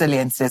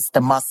resilience is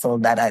the muscle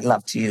that I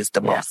love to use the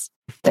most.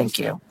 Thank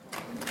you.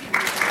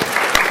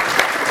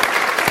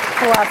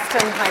 Blessed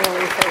and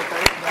highly favored.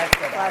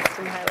 Blessed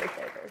and highly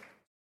favored.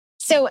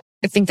 So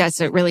I think that's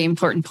a really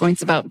important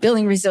point about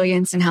building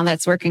resilience and how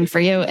that's working for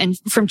you. And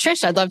from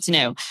Trish, I'd love to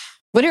know,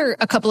 what are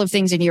a couple of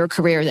things in your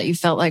career that you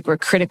felt like were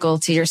critical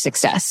to your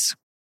success?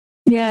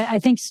 Yeah, I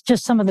think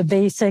just some of the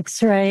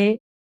basics, right?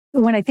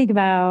 When I think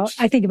about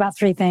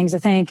three things. I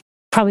think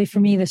probably for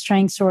me, the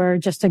strengths were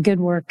just a good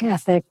work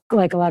ethic,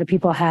 like a lot of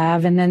people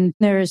have. And then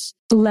there's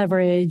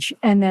leverage,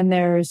 and then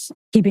there's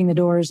keeping the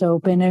doors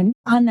open. And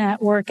on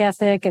that work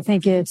ethic, I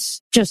think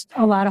it's just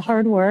a lot of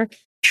hard work,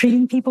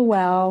 treating people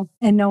well,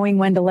 and knowing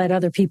when to let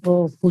other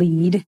people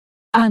lead.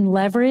 On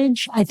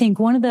leverage, I think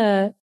one of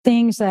the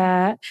things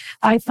that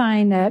I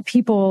find that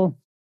people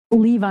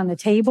leave on the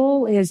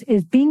table is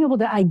being able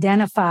to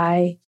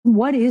identify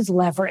what is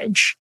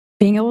leverage,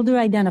 being able to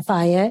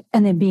identify it,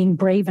 and then being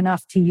brave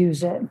enough to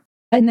use it.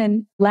 And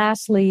then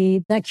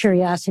lastly, that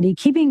curiosity,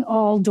 keeping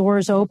all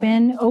doors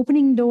open,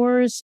 opening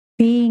doors,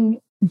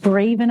 being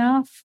brave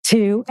enough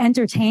to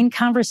entertain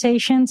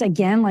conversations.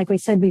 Again, like we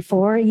said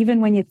before, even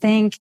when you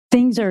think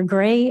things are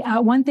great.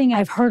 One thing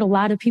I've heard a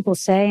lot of people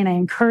say, and I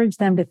encourage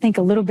them to think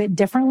a little bit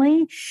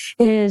differently,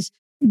 is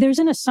there's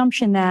an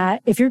assumption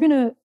that if you're going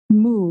to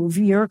move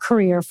your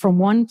career from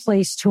one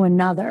place to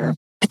another,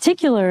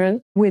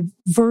 particular with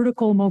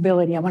vertical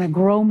mobility, I want to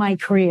grow my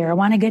career, I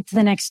want to get to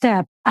the next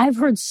step. I've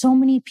heard so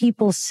many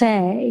people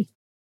say,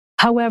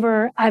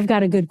 however, I've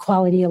got a good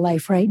quality of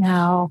life right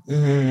now.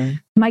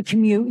 My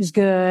commute is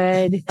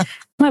good.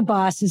 My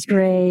boss is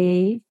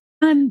great.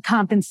 I'm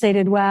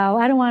compensated well.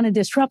 I don't want to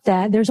disrupt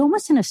that. There's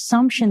almost an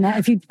assumption that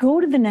if you go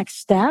to the next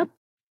step,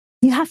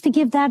 you have to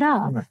give that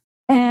up.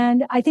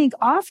 And I think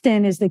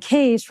often is the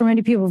case for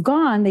many people who've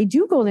gone, they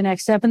do go to the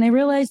next step and they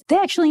realize they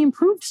actually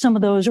improved some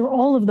of those or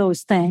all of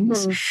those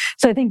things.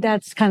 So I think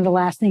that's kind of the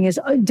last thing is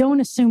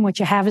don't assume what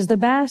you have is the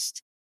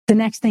best. The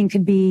next thing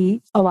could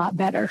be a lot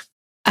better.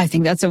 I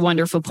think that's a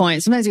wonderful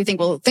point. Sometimes we think,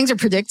 well, things are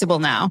predictable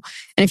now.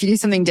 And if you do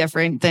something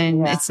different,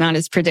 then it's not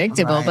as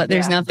predictable. Right, but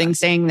there's nothing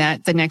saying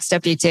that the next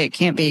step you take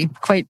can't be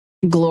quite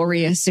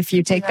glorious if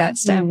you take that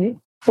step.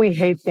 We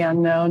hate the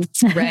unknown.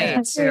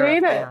 Right. We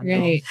hate it.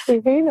 Right. We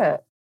hate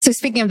it. So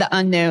speaking of the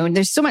unknown,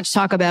 there's so much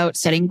talk about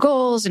setting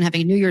goals and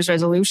having a New Year's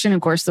resolution.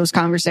 Of course, those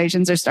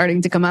conversations are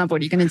starting to come up.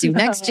 What are you going to do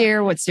next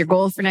year? What's your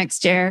goal for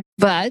next year?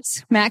 But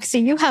Maxie,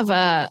 you have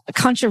a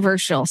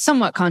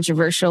somewhat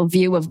controversial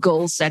view of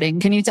goal setting.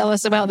 Can you tell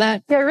us about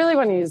that? Yeah, I really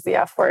want to use the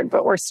F word,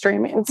 but we're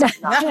streaming. So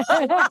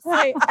I'm not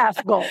say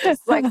F goals.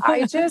 Like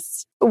I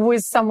just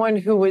was someone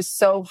who was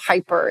so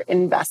hyper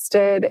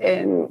invested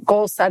in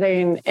goal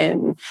setting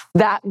and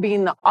that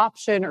being the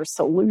option or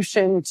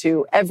solution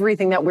to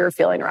everything that we were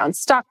feeling around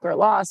stuck or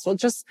lost. Well,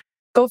 just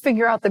go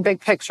figure out the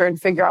big picture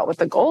and figure out what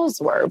the goals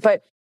were.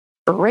 But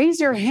raise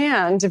your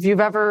hand if you've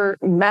ever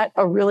met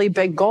a really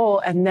big goal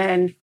and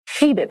then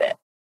hated it.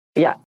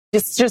 Yeah.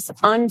 It's just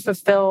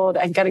unfulfilled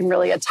and getting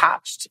really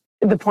attached.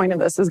 The point of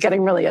this is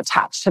getting really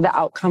attached to the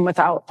outcome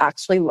without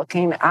actually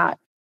looking at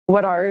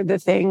what are the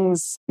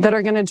things that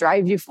are going to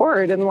drive you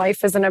forward. And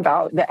life isn't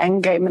about the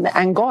end game and the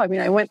end goal. I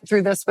mean, I went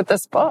through this with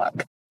this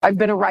book. I've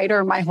been a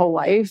writer my whole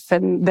life.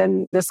 And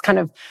then this kind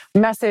of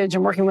message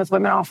and working with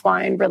women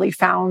offline really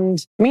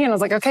found me. And I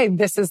was like, okay,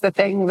 this is the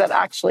thing that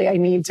actually I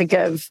need to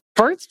give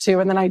birth to.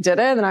 And then I did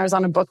it. And I was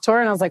on a book tour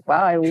and I was like,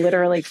 wow, I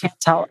literally can't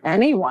tell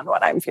anyone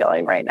what I'm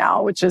feeling right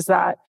now, which is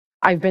that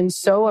I've been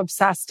so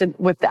obsessed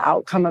with the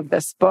outcome of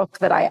this book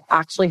that I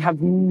actually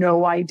have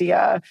no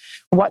idea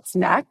what's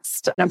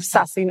next. And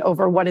obsessing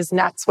over what is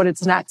next, what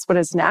is next, what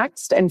is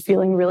next, and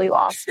feeling really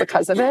lost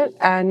because of it.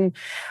 And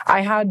I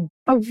had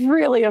a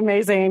really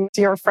amazing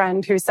dear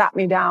friend who sat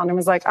me down and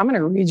was like, I'm going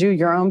to read you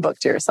your own book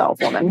to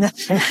yourself, woman.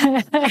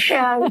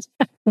 And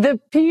the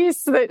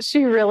piece that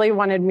she really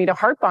wanted me to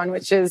harp on,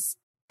 which is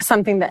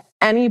something that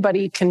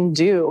anybody can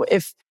do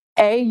if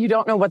A, you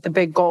don't know what the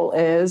big goal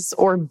is,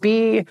 or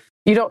B,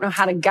 you don't know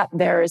how to get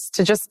there, is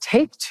to just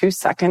take 2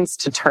 seconds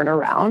to turn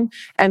around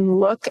and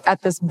look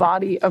at this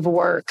body of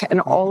work and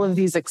all of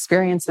these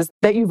experiences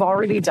that you've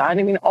already done.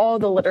 I mean, all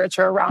the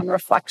literature around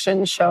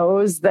reflection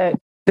shows that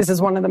this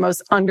is one of the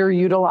most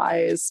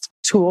underutilized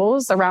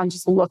tools around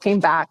just looking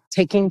back,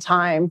 taking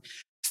time,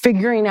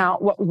 figuring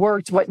out what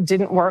worked, what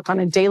didn't work on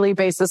a daily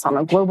basis, on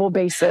a global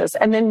basis,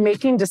 and then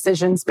making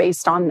decisions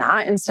based on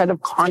that instead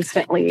of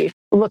constantly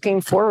looking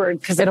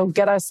forward, because it'll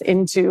get us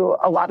into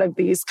a lot of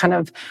these kind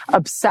of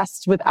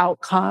obsessed with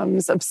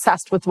outcomes,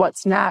 obsessed with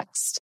what's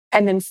next,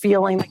 and then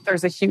feeling like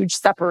there's a huge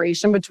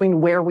separation between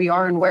where we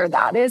are and where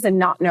that is, and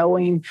not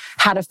knowing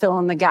how to fill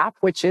in the gap,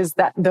 which is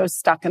that those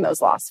stuck and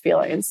those lost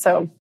feelings.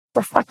 So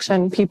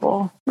reflection,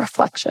 people,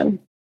 reflection.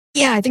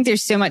 Yeah, I think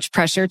there's so much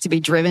pressure to be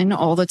driven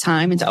all the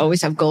time and to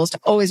always have goals, to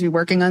always be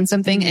working on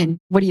something. And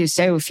what do you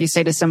say if you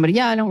say to somebody,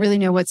 yeah, I don't really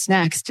know what's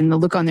next? And the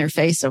look on their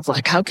face of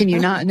like, how can you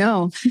not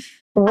know?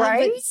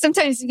 Right? But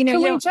sometimes, you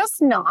know, Can we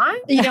just not?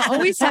 you don't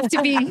always have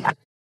to be,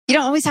 you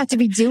don't always have to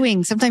be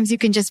doing. Sometimes you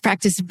can just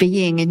practice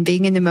being and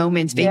being in the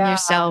moment, being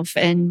yourself.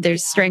 And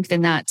there's strength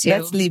in that too.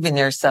 That's leaving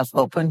yourself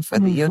open for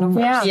the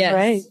universe. Yeah. Yes.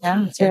 Right.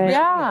 Yeah. That's right.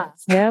 Yeah.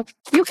 Yep.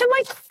 You can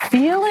like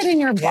feel it in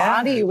your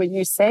body when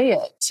you say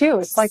it too.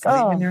 It's like,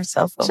 Leaving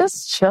yourself open.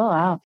 just chill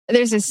out.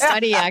 There's a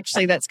study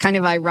actually that's kind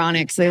of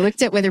ironic. So they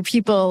looked at whether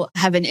people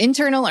have an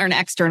internal or an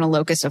external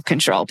locus of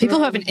control. People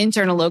who have an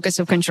internal locus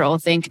of control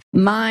think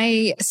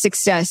my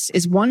success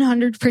is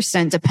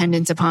 100%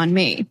 dependent upon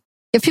me.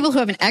 You have people who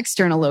have an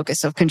external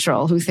locus of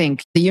control who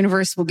think the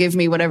universe will give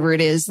me whatever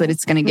it is that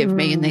it's going to give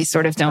me, and they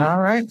sort of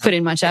don't put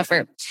in much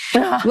effort.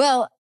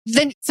 Well,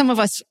 then some of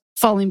us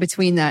fall in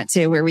between that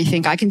too, where we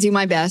think I can do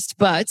my best,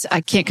 but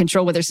I can't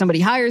control whether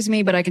somebody hires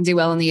me, but I can do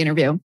well in the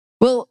interview.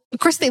 Well, of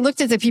course, they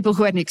looked at the people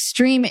who had an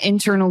extreme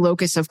internal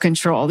locus of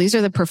control. These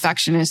are the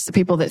perfectionists, the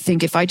people that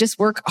think if I just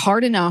work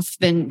hard enough,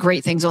 then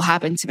great things will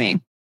happen to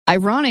me.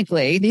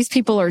 Ironically, these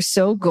people are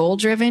so goal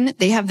driven.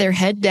 They have their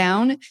head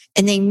down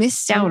and they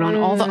missed out on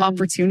all the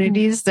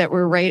opportunities that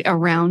were right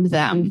around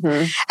them.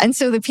 And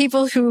so the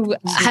people who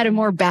had a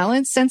more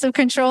balanced sense of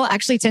control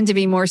actually tend to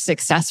be more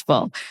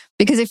successful,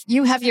 because if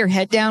you have your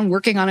head down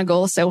working on a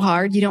goal so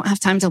hard, you don't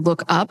have time to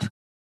look up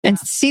and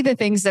see the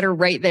things that are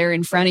right there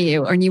in front of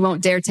you. And you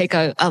won't dare take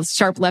a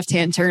sharp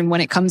left-hand turn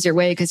when it comes your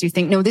way because you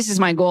think, no, this is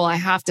my goal. I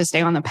have to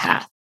stay on the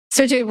path.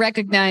 So to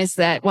recognize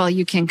that while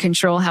you can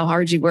control how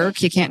hard you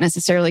work, you can't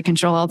necessarily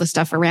control all the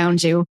stuff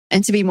around you,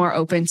 and to be more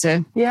open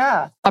to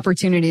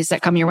opportunities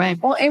that come your way.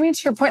 Well, Amy,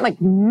 to your point,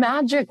 like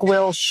magic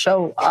will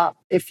show up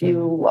if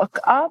you look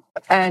up.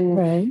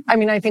 And I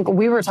mean, I think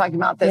we were talking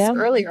about this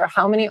earlier,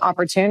 how many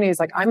opportunities,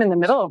 like I'm in the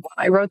middle of one.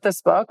 I wrote this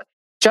book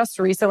just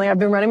recently. I've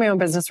been running my own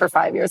business for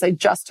 5 years. I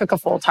just took a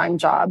full-time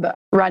job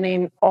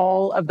running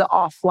all of the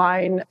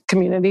offline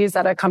communities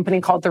at a company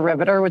called The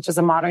Riveter, which is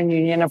a modern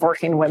union of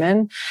working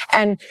women,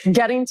 and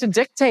getting to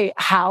dictate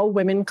how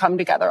women come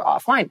together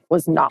offline.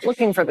 Was not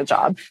looking for the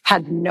job,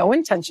 had no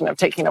intention of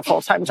taking a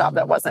full-time job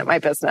that wasn't my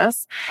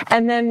business.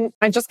 And then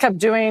I just kept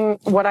doing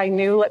what I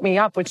knew lit me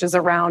up, which is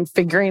around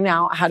figuring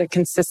out how to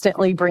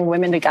consistently bring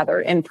women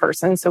together in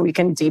person so we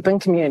can deepen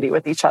community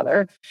with each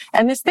other.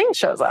 And this thing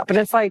shows up and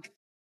it's like,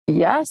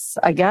 yes,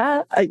 I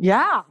get,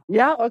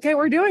 okay,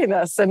 we're doing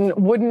this, and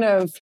wouldn't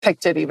have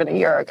picked it even a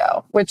year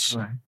ago, which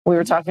we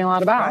were talking a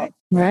lot about.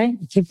 Right.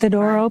 Keep the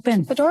door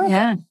open. The door open.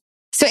 Yeah.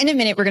 So in a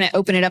minute, we're going to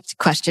open it up to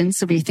questions.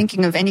 So be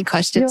thinking of any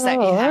questions that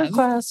you have.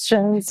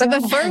 Questions.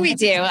 But before we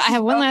do, I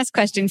have one last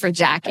question for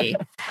Jackie.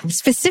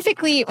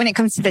 Specifically when it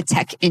comes to the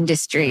tech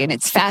industry, and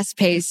it's fast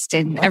paced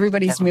and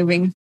everybody's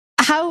moving.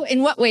 How,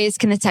 in what ways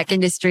can the tech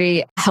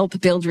industry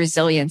help build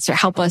resilience or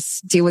help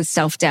us deal with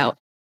self-doubt?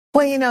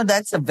 Well, you know,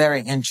 that's a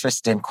very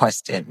interesting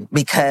question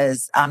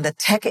because the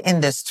tech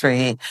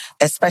industry,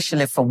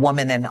 especially for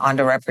women and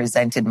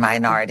underrepresented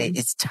minority,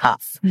 is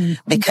tough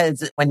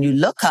because when you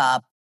look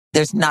up,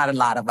 there's not a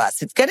lot of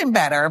us. It's getting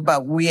better,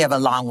 but we have a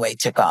long way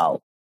to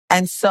go.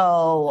 And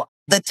so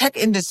the tech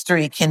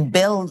industry can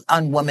build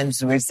on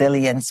women's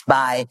resilience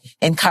by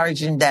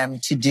encouraging them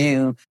to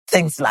do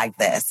things like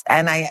this.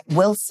 And I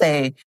will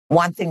say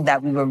one thing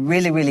that we were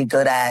really, really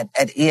good at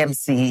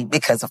EMC,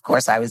 because of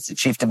course I was the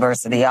chief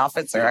diversity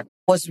officer,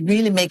 was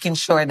really making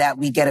sure that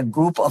we get a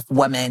group of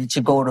women to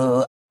go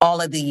to all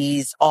of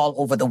these all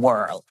over the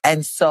world.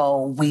 And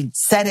so we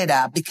set it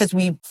up because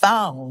we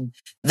found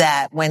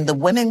that when the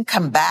women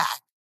come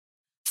back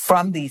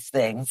from these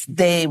things,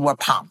 they were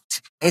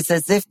pumped. It's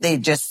as if they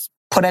just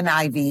put an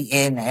IV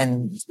in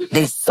and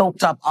they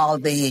soaked up all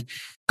the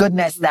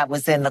goodness that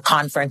was in the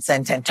conference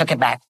center and took it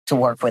back to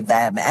work with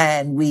them.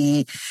 And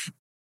we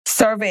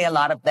survey a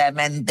lot of them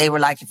and they were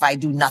like, if I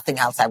do nothing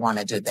else, I want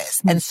to do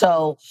this. And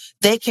so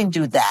they can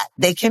do that.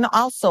 They can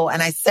also,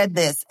 and I said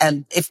this,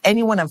 and if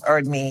anyone have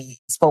heard me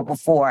spoke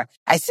before,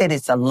 I said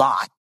it's a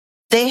lot.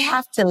 They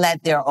have to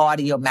let their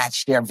audio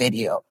match their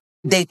video.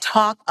 They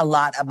talk a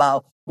lot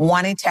about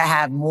wanting to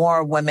have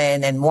more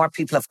women and more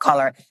people of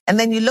color. And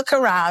then you look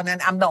around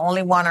and I'm the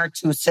only one or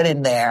two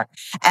sitting there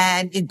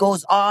and it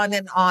goes on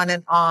and on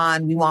and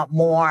on. We want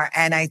more.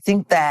 And I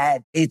think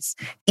that it's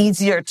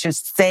easier to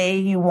say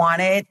you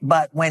want it,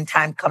 but when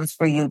time comes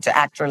for you to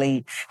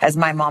actually, as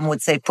my mom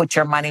would say, put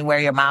your money where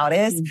your mouth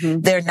is,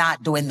 they're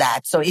not doing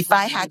that. So if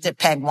I had to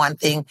peg one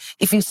thing,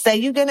 if you say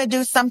you're going to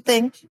do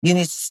something, you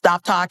need to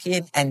stop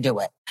talking and do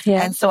it.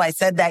 Yeah. And so I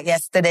said that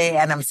yesterday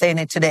and I'm saying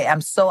it today.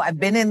 I've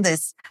been in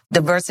this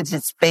diversity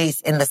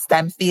space in the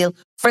STEM field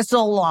for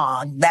so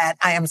long that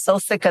I am so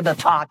sick of the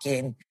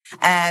talking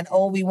and,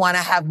 we want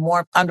to have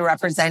more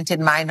underrepresented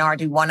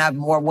minority, we want to have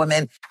more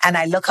women. And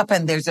I look up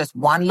and there's just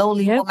one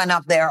lowly woman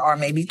up there or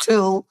maybe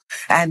two.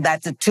 And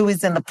that the two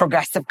is in the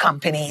progressive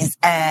companies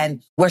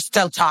and we're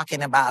still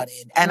talking about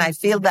it. And I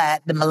feel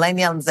that the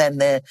millennials and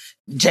the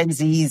Gen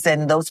Zs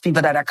and those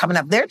people that are coming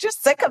up, they're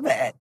just sick of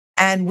it.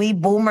 And we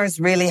boomers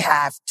really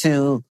have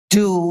to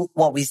do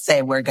what we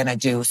say we're going to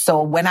do.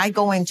 So when I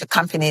go into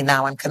company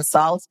now and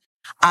consult,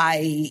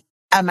 I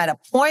am at a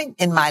point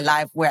in my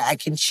life where I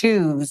can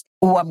choose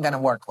who I'm going to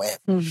work with.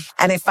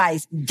 And if I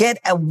get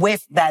a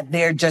whiff that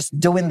they're just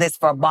doing this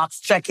for a box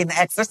checking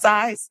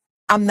exercise,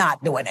 I'm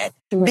not doing it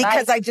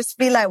because I just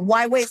feel like,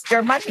 why waste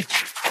your money?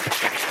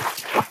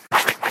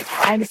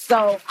 And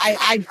so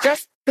I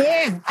just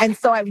did. And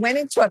so I went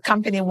into a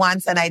company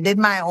once and I did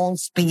my own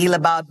spiel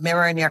about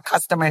mirroring your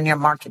customer in your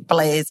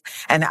marketplace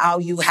and how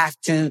you have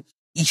to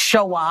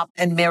show up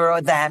and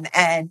mirror them.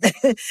 And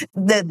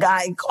the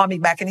guy called me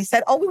back and he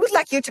said, we would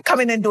like you to come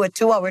in and do a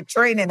 2-hour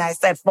training. I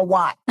said, for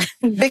what?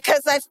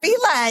 Because I feel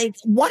like,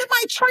 what am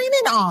I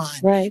training on?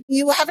 Right.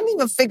 You haven't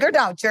even figured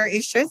out your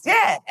issues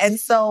yet. And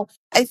so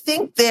I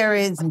think there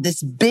is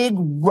this big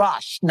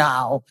rush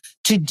now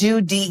to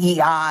do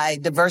DEI,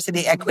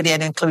 diversity, equity,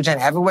 and inclusion.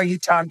 Everywhere you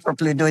turn,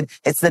 people are doing it.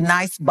 It's the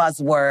nice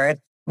buzzword.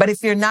 But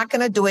if you're not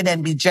going to do it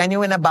and be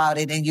genuine about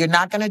it and you're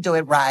not going to do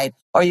it right,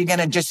 or you're going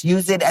to just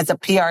use it as a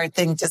PR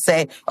thing to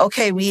say,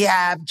 okay, we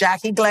have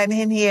Jackie Glenn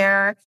in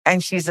here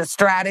and she's a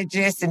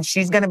strategist and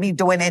she's going to be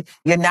doing it.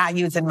 You're not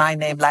using my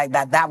name like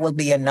that. That will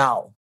be a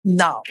no.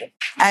 No.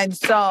 And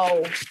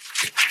so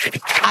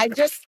I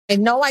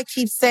know I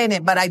keep saying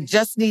it, but I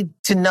just need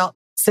to know,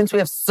 since we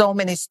have so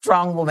many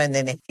strong women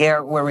in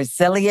here, we're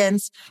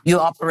resilient, you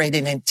operate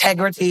in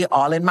integrity,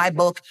 all in my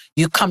book.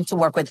 You come to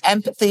work with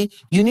empathy.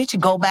 You need to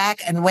go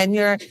back and when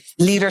your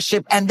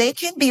leadership, and they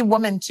can be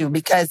women too,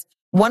 because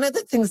one of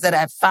the things that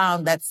I've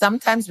found that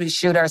sometimes we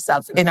shoot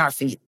ourselves in our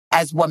feet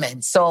as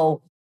women.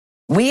 So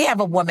we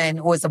have a woman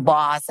who is a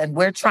boss and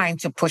we're trying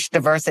to push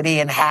diversity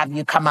and have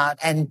you come out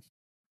and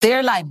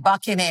they're like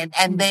bucking it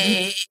and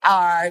they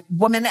are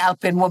women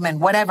helping women,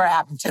 whatever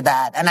happened to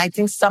that. And I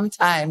think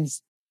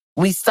sometimes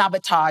we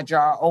sabotage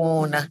our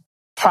own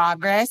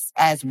progress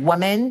as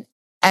women.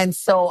 And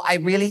so I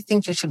really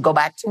think you should go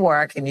back to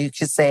work and you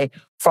should say,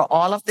 for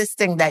all of this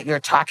thing that you're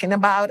talking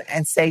about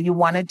and say you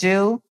want to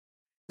do,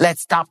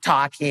 let's stop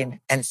talking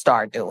and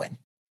start doing.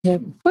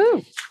 Yep.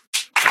 Woo.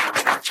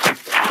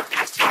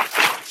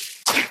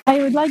 I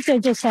would like to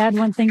just add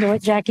one thing to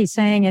what Jackie's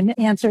saying and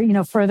answer,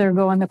 further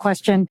go on the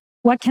question,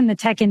 what can the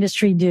tech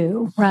industry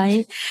do,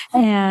 right?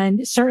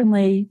 And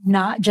certainly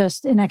not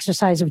just an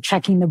exercise of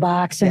checking the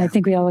box. And I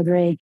think we all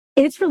agree.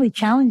 It's really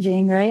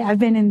challenging, right? I've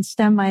been in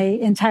STEM my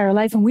entire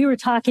life and we were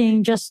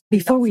talking just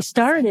before we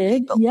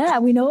started. Yeah,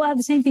 we know a lot of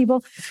the same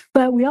people,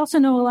 but we also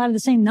know a lot of the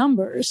same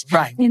numbers.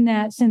 Right. In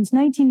that since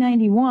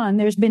 1991,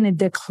 there's been a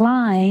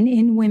decline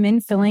in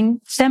women filling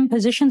STEM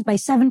positions by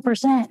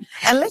 7%.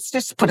 And let's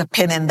just put a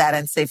pin in that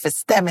and say for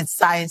STEM, it's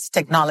science,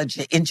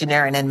 technology,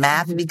 engineering, and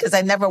math, because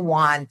I never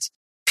want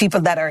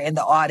people that are in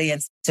the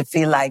audience to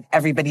feel like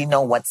everybody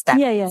know what STEM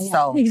is. Yeah.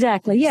 So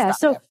exactly. Yeah.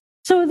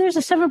 So there's a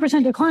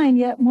 7% decline,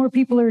 yet more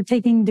people are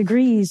taking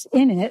degrees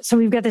in it. So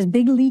we've got this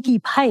big leaky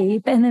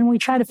pipe, and then we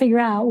try to figure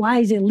out why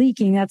is it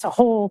leaking. That's a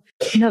whole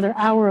another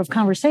hour of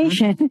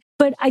conversation.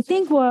 But I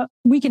think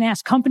we can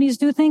ask companies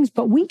to do things,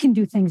 but we can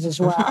do things as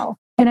well.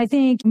 And I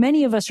think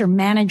many of us are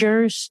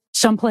managers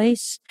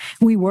someplace.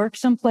 We work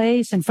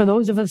someplace. And for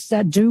those of us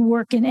that do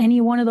work in any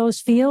one of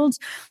those fields,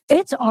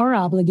 it's our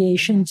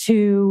obligation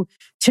to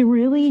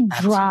really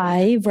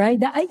drive, right?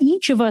 That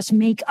each of us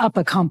make up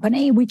a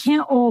company. We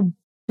can't all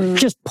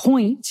just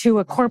point to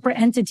a corporate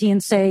entity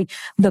and say,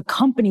 the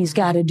company's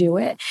got to do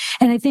it.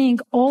 And I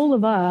think all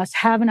of us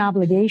have an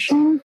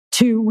obligation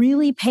to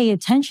really pay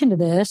attention to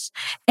this.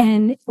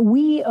 And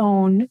we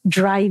own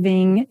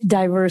driving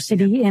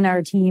diversity in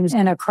our teams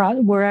and across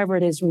wherever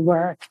it is we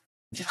work.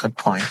 Good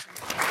point.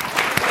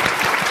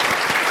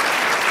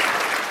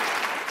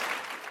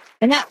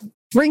 And that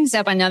brings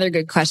up another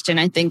good question.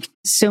 I think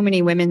so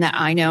many women that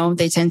I know,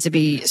 they tend to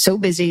be so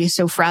busy,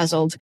 so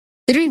frazzled.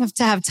 They don't even have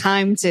to have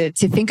time to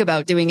think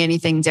about doing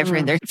anything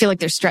different. They feel like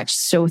they're stretched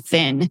so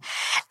thin.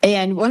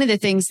 And one of the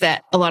things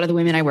that a lot of the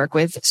women I work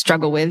with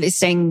struggle with is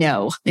saying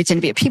no. They tend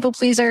to be a people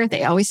pleaser.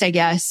 They always say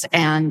yes.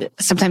 And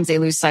sometimes they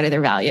lose sight of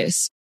their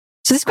values.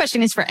 So this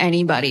question is for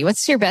anybody.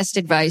 What's your best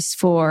advice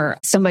for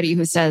somebody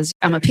who says,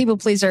 I'm a people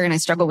pleaser and I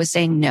struggle with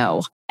saying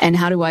no? And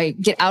how do I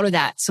get out of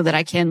that so that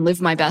I can live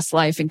my best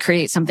life and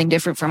create something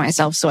different for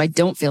myself so I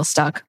don't feel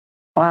stuck?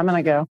 Well, I'm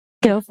going to go.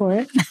 Go for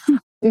it.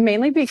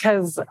 Mainly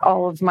because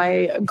all of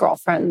my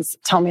girlfriends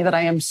tell me that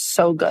I am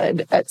so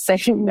good at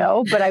saying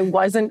no, but I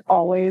wasn't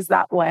always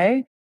that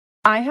way.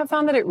 I have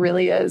found that it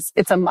really is.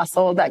 It's a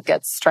muscle that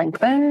gets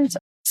strengthened.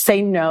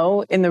 Say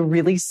no in the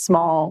really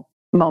small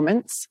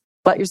moments.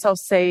 Let yourself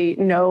say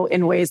no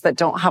in ways that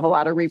don't have a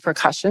lot of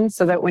repercussions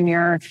so that when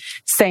you're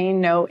saying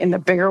no in the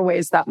bigger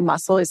ways, that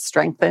muscle is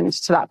strengthened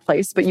to that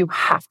place. But you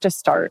have to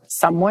start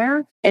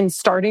somewhere. And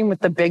starting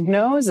with the big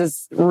no's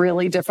is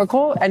really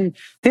difficult. And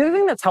the other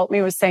thing that's helped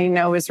me with saying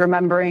no is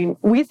remembering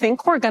we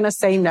think we're going to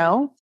say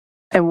no.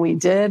 And we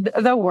did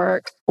the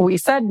work. We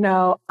said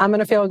no. I'm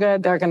going to feel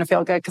good. They're going to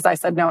feel good because I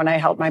said no and I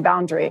held my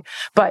boundary.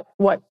 But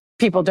what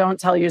people don't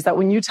tell you is that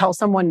when you tell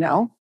someone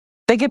no,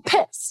 they get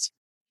pissed.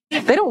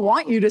 They don't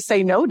want you to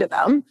say no to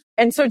them.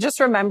 And so just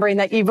remembering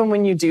that even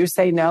when you do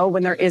say no,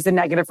 when there is a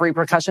negative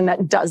repercussion,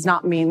 that does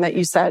not mean that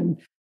you said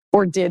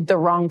or did the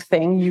wrong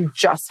thing. You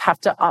just have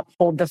to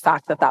uphold the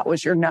fact that that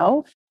was your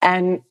no.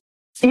 And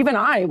even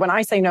when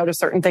I say no to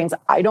certain things,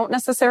 I don't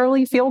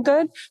necessarily feel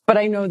good, but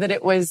I know that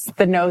it was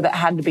the no that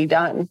had to be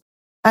done.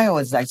 I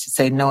always like to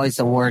say no is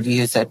a word,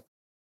 use it.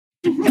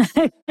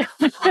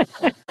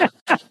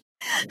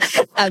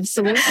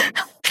 Absolutely.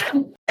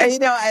 You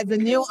know, as a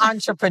new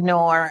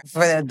entrepreneur,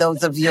 for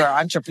those of you who are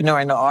entrepreneur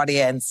in the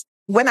audience,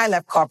 when I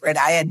left corporate,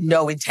 I had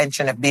no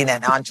intention of being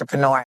an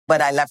entrepreneur, but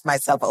I left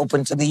myself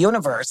open to the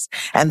universe.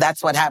 And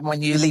that's what happened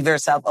when you leave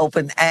yourself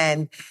open.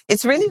 And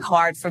it's really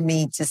hard for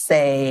me to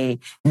say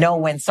no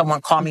when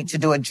someone called me to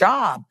do a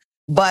job.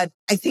 But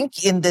I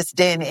think in this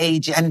day and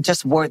age and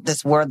just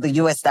this world, the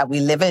US that we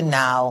live in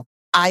now,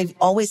 I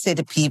always say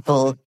to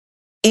people,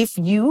 if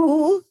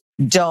you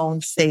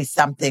don't say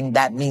something,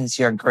 that means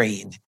you're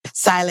green.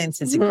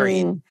 Silence is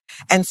green.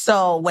 And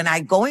so when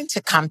I go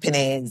into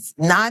companies,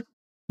 not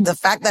the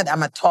fact that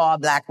I'm a tall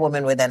Black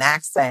woman with an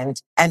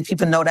accent and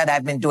people know that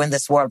I've been doing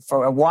this work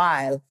for a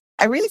while,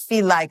 I really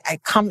feel like I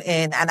come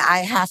in and I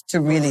have to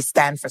really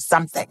stand for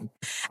something.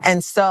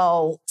 And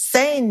so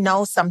saying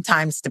no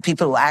sometimes to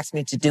people who ask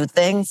me to do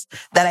things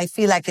that I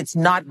feel like it's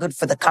not good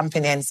for the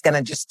company and it's going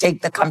to just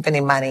take the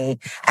company money.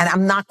 And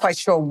I'm not quite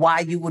sure why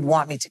you would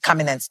want me to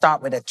come in and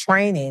start with a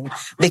training,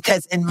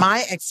 because in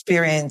my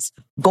experience,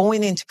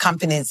 going into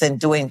companies and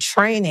doing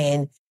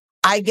training,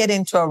 I get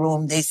into a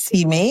room, they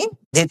see me,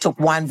 they took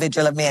one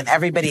vigil of me and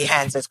everybody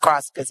hands is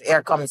crossed because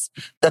here comes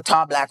the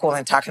tall Black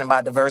woman talking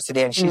about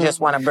diversity and she just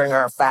want to bring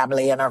her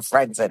family and her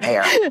friends in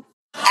here.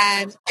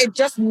 And it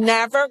just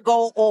never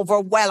go over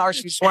well, or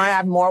she's trying to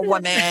have more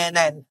women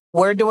and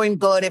we're doing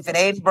good. If it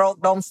ain't broke,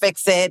 don't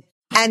fix it.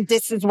 And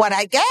this is what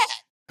I get.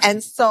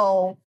 And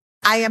so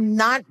I am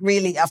not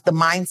really of the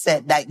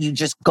mindset that you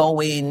just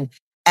go in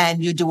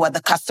and you do what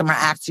the customer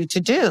asks you to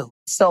do.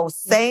 So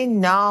saying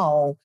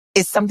no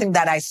is something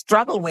that I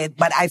struggle with,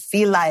 but I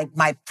feel like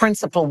my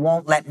principle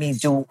won't let me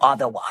do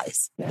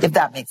otherwise, if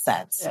that makes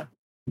sense. Yeah.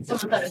 So I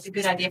thought it was a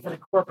good idea for the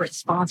corporate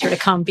sponsor to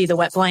come be the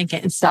wet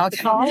blanket and stuff.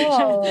 Okay.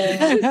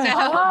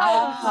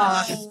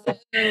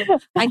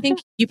 I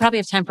think you probably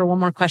have time for one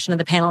more question of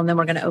the panel, and then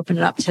we're going to open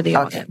it up to the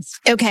audience.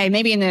 Okay,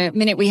 maybe in the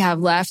minute we have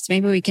left,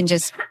 maybe we can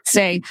just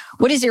say,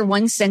 what is your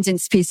one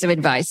sentence piece of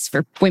advice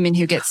for women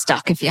who get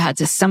stuck? If you had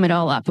to sum it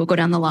all up, we'll go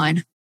down the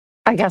line.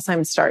 I guess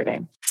I'm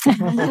starting. I'm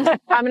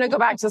going to go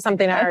back to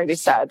something I already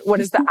said.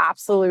 What is the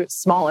absolute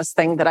smallest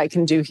thing that I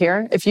can do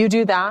here? If you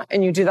do that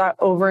and you do that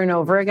over and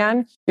over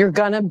again, you're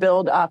going to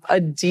build up a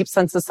deep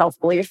sense of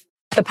self-belief.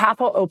 The path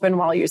will open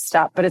while you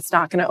step, but it's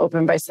not going to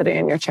open by sitting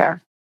in your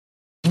chair.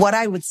 What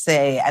I would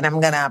say, and I'm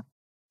going to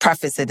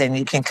preface it and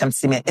you can come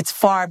see me, it's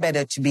far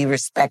better to be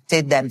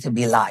respected than to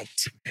be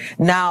liked.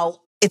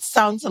 Now, it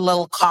sounds a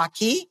little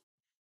cocky,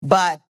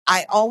 but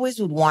I always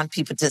would want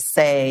people to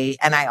say,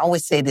 and I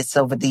always say this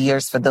over the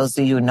years for those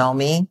of you who know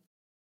me,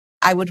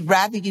 I would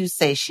rather you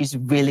say she's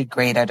really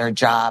great at her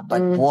job, but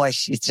boy,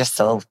 she's just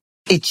so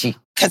itchy,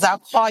 because I'll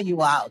call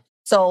you out.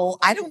 So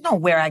I don't know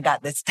where I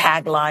got this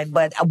tagline,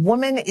 but a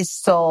woman is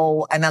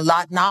so, and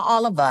not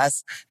all of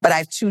us, but I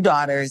have 2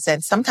 daughters,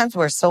 and sometimes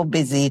we're so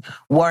busy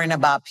worrying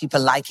about people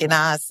liking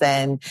us.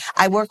 And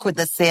I work with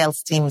the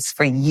sales teams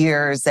for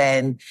years,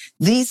 and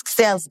these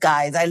sales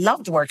guys, I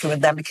loved working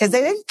with them because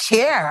they didn't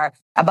care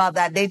about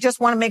that. They just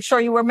want to make sure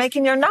you were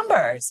making your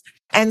numbers.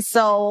 And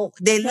so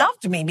they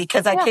loved me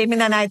because I came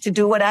in and I had to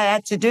do what I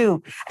had to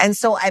do. And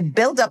so I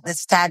built up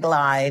this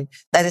tagline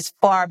that is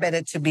far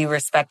better to be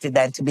respected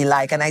than to be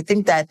liked. And I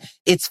think that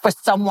it's for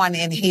someone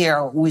in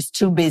here who is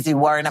too busy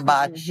worrying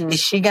about, is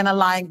she going to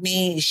like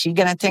me? Is she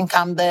going to think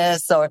I'm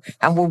this?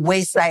 And we'll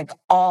waste like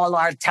all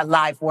our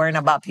life worrying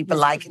about people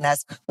liking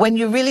us when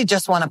you really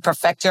just want to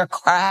perfect your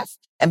craft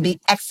and be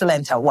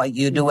excellent at what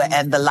you do.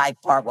 And the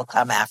like part will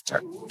come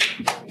after.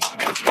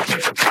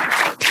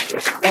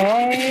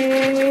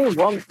 Hey,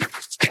 woman.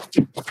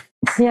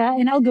 Yeah.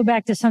 And I'll go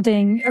back to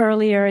something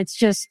earlier. It's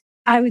just,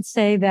 I would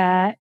say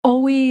that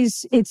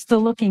always it's the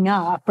looking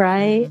up,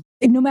 right?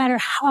 No matter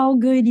how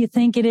good you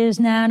think it is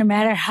now, no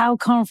matter how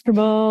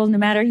comfortable, no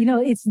matter,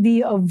 it's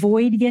the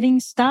avoid getting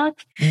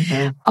stuck.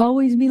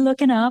 Always be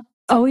looking up,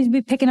 always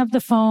be picking up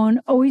the phone,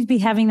 always be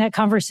having that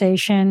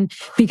conversation,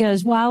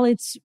 because while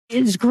it's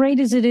as great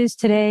as it is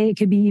today, it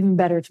could be even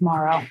better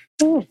tomorrow.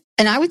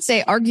 And I would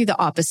say argue the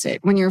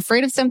opposite. When you're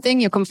afraid of something,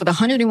 you'll come up with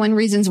 101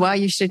 reasons why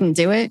you shouldn't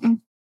do it.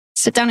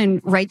 Sit down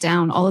and write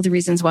down all of the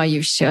reasons why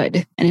you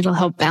should, and it'll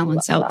help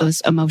balance out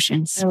those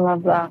emotions. I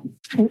love that.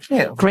 Thank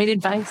you. Great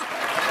advice.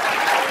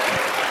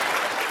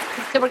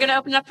 So we're going to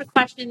open up for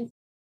questions.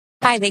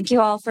 Hi, thank you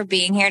all for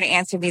being here to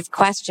answer these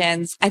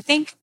questions. I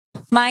think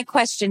my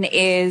question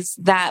is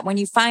that when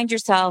you find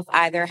yourself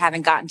either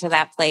having gotten to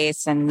that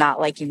place and not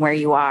liking where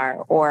you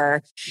are,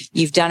 or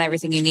you've done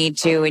everything you need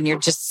to and you're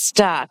just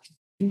stuck,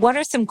 what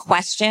are some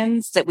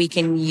questions that we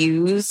can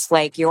use,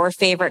 like your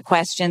favorite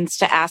questions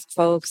to ask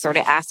folks or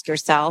to ask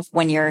yourself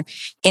when you're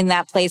in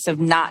that place of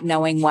not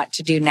knowing what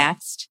to do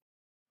next?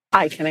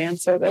 I can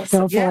answer this.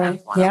 Go for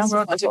it.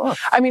 Yeah.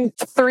 I mean,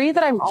 3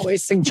 that I'm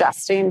always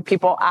suggesting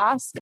people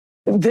ask.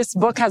 This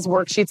book has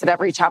worksheets at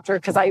every chapter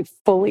because I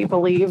fully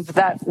believe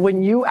that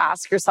when you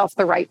ask yourself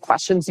the right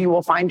questions, you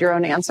will find your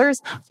own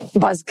answers.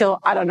 Buzzkill,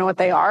 I don't know what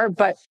they are,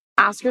 but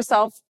ask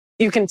yourself,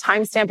 you can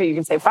timestamp it. You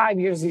can say 5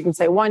 years, you can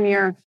say 1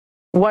 year.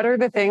 What are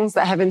the things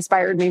that have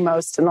inspired me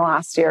most in the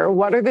last year?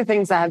 What are the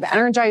things that have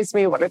energized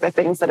me? What are the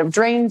things that have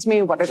drained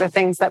me? What are the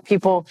things that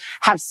people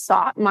have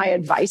sought my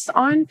advice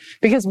on?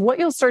 Because what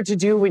you'll start to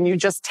do when you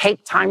just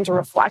take time to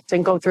reflect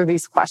and go through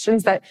these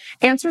questions, that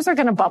answers are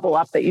going to bubble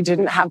up that you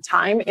didn't have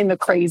time in the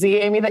crazy,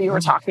 Amy, that you were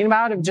talking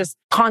about, of just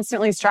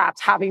constantly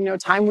strapped, having no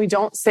time. We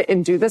don't sit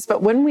and do this,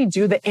 but when we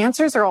do, the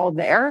answers are all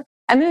there.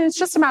 And then it's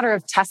just a matter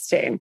of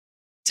testing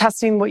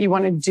what you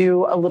want to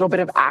do, a little bit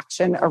of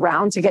action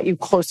around to get you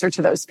closer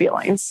to those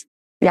feelings.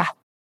 Yeah.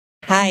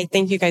 Hi,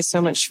 thank you guys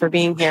so much for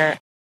being here.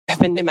 I've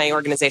been in my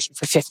organization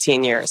for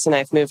 15 years and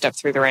I've moved up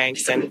through the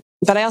ranks,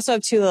 but I also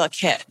have 2 little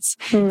kids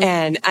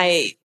and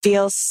I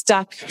feel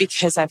stuck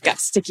because I've got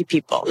sticky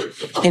people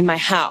in my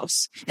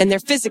house and they're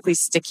physically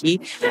sticky,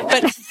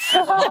 but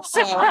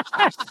also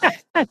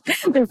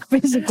they're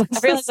physically I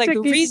realize like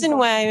the reason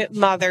why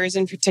mothers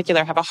in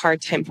particular have a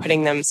hard time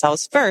putting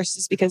themselves first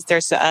is because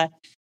there's a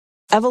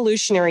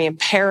evolutionary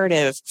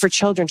imperative for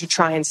children to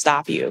try and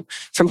stop you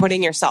from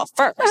putting yourself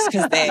first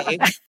because they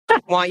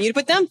want you to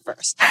put them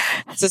first.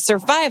 It's a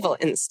survival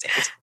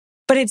instinct,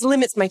 but it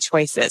limits my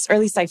choices, or at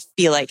least I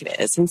feel like it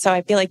is. And so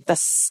I feel like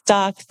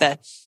the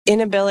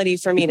inability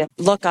for me to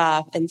look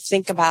up and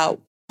think about,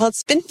 well,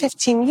 it's been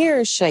 15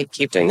 years. Should I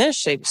keep doing this?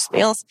 Should I do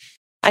something else?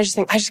 I just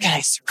think I just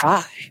gotta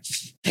survive.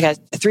 I got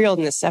a 3-year-old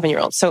and a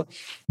 7-year-old. So,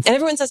 and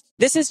everyone says,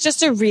 this is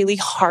just a really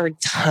hard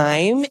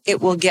time. It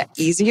will get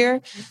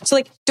easier. So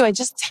like, do I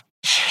just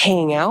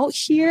hang out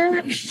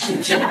here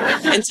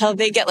until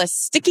they get less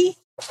sticky?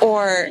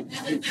 Or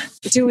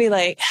do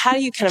we how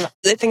do you I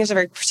think there's a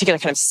very particular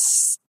kind of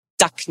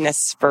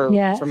stuckness for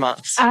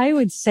moms. I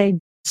would say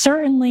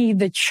certainly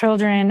the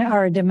children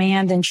are a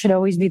demand and should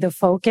always be the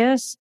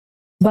focus.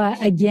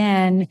 But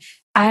again,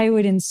 I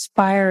would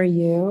inspire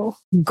you,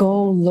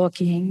 go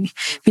looking,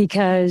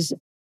 because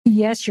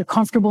yes, you're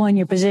comfortable in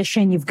your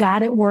position. You've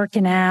got it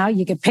working out.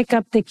 You can pick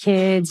up the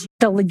kids.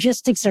 The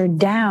logistics are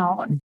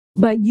down,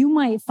 but you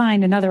might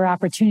find another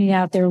opportunity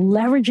out there,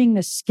 leveraging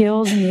the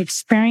skills and the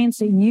experience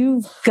that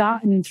you've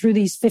gotten through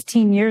these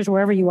 15 years,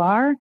 wherever you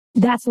are.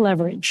 That's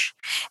leverage,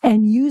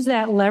 and use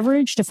that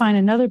leverage to find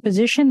another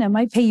position that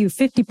might pay you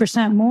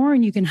 50% more.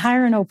 And you can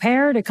hire an au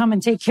pair to come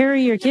and take care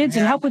of your kids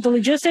and help with the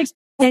logistics.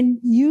 And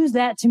use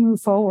that to move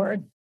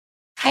forward.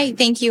 Hi,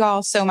 thank you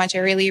all so much. I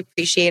really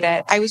appreciate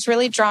it. I was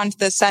really drawn to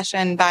this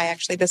session by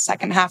actually the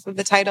second half of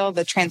the title,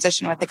 The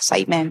Transition with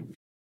Excitement.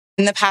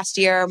 In the past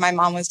year, my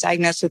mom was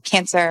diagnosed with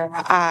cancer.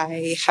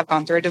 I have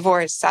gone through a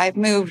divorce. I've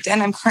moved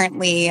and I'm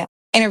currently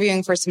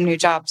interviewing for some new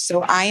jobs.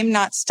 So I am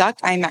not stuck.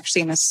 I'm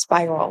actually in a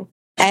spiral.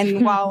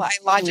 And while I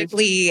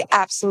logically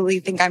absolutely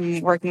think I'm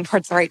working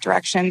towards the right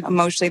direction,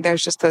 emotionally,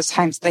 there's just those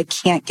times that I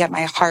can't get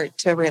my heart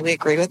to really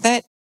agree with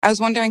it. I was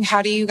wondering,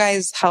 how do you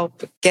guys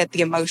help get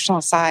the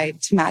emotional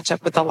side to match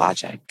up with the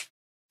logic?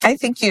 I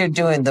think you're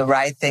doing the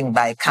right thing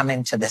by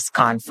coming to this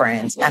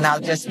conference. And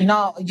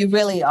no, you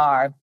really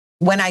are.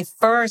 When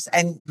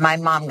and my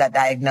mom got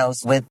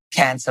diagnosed with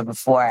cancer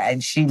before,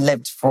 and she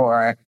lived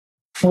for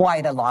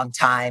quite a long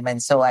time.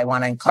 And so I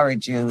want to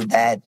encourage you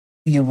that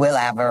you will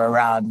have her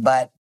around,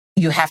 but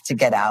you have to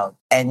get out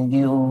and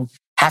you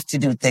have to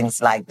do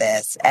things like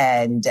this.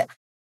 And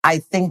I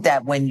think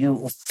that when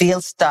you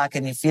feel stuck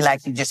and you feel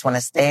like you just want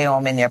to stay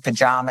home in your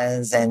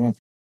pajamas and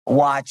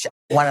watch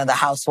one of the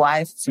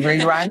Housewives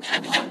rerun,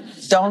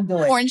 don't do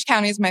it. Orange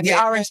County is my favorite.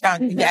 Yeah, Orange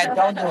County. Yeah,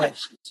 don't do it.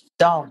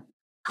 Don't.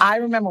 I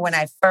remember when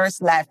I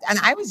first left and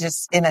I was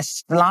just in a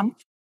slump.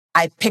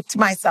 I picked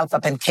myself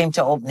up and came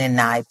to opening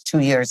night 2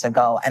 years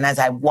ago. And as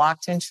I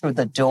walked in through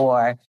the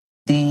door,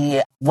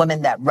 the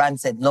woman that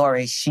runs it,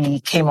 Lori, she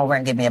came over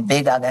and gave me a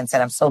big hug and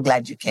said, I'm so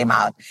glad you came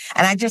out.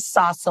 And I just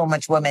saw so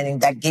much women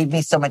and that gave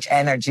me so much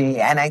energy.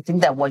 And I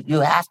think that what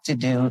you have to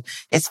do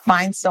is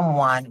find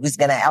someone who's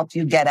going to help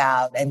you get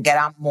out and get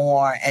out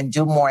more and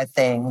do more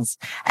things.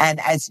 And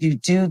as you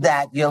do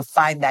that, you'll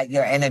find that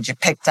your energy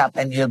picked up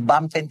and you'll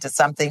bump into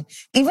something,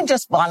 even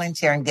just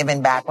volunteer and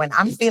giving back. When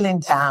I'm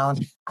feeling down,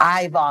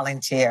 I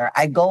volunteer.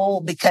 I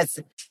go because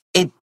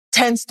it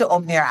tends to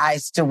open your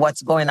eyes to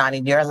what's going on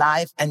in your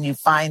life. And you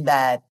find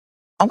that,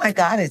 oh my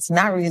God, it's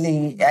not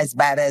really as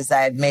bad as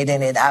I've made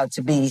it out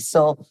to be.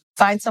 So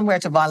find somewhere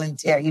to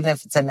volunteer, even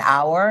if it's an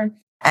hour,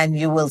 and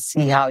you will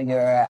see how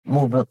your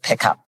mood will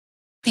pick up.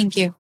 Thank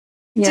you.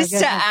 Yeah, Just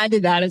to add to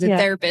that, as a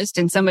therapist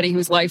and somebody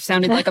whose life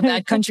sounded like a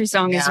bad country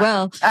song as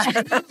well.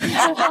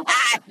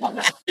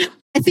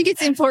 I think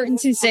it's important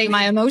to say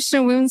my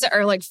emotional wounds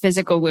are like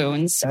physical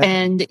wounds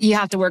and you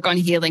have to work on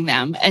healing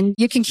them. And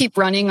you can keep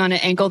running on an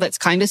ankle that's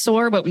kind of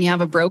sore, but when you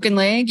have a broken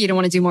leg, you don't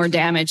want to do more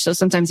damage. So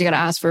sometimes you got to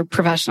ask for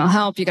professional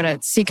help. You got to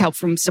seek help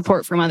from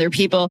support from other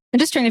people and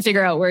just trying to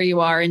figure out where you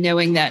are and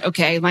knowing that,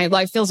 okay, my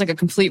life feels like a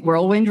complete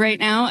whirlwind right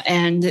now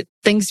and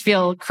things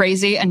feel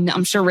crazy. And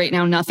I'm sure right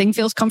now nothing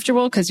feels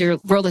comfortable because your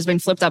world has been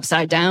flipped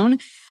upside down.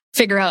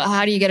 Figure out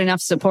how do you get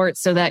enough support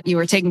so that you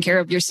are taking care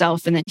of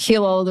yourself and then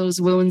heal all those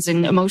wounds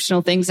and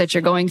emotional things that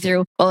you're going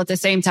through. While at the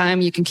same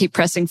time, you can keep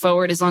pressing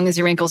forward as long as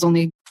your ankle's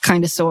only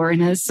kind of sore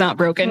and it's not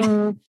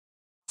broken.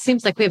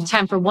 Seems like we have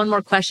time for one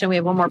more question. We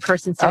have one more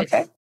person. So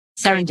Okay.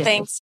 Serendipity.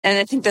 Thanks. And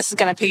I think this is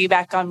going to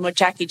piggyback on what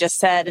Jackie just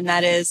said. And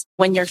that is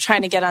when you're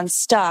trying to get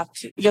unstuck,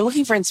 you're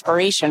looking for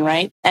inspiration,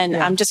 right? And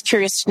I'm just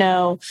curious to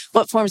know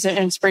what forms of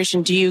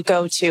inspiration do you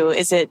go to?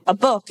 Is it a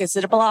book? Is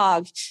it a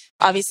blog?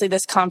 Obviously,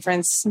 this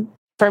conference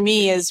for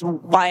me is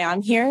why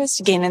I'm here, is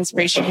to gain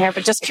inspiration here.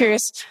 But just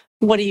curious,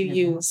 what do you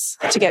use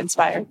to get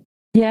inspired?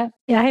 Yeah,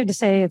 I have to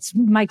say it's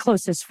my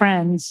closest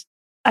friends.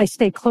 I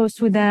stay close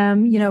with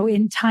them,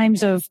 in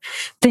times of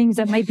things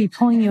that might be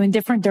pulling you in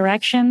different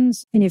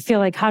directions. And you feel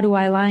like, how do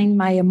I align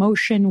my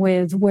emotion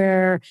with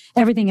where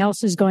everything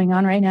else is going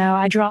on right now?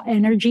 I draw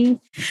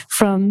energy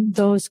from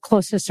those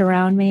closest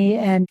around me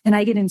and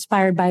I get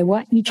inspired by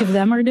what each of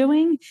them are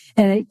doing.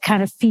 And it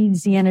kind of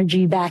feeds the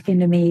energy back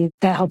into me.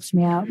 That helps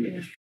me out.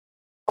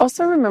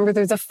 Also remember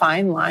there's a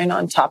fine line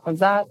on top of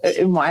that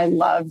and why I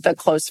love the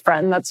close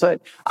friend. That's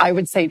what I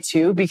would say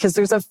too, because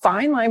there's a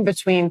fine line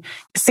between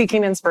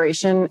seeking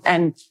inspiration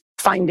and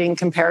finding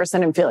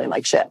comparison and feeling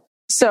like shit.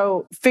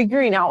 So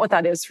figuring out what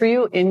that is for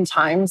you in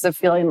times of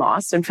feeling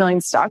lost and feeling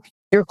stuck,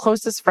 your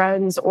closest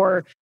friends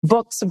or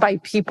books by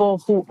people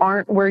who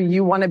aren't where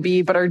you want to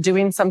be, but are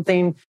doing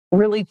something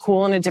really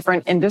cool in a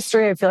different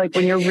industry. I feel like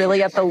when you're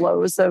really at the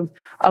lows of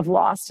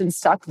lost and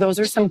stuck, those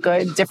are some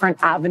good different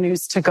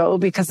avenues to go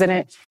because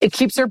then it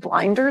keeps your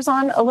blinders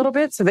on a little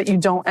bit so that you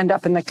don't end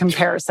up in the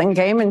comparison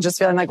game and just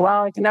feeling like,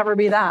 well, I can never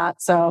be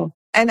that. So,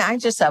 and I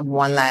just have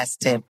one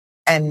last tip.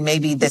 And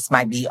maybe this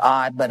might be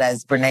odd, but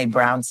as Brene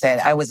Brown said,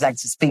 I always like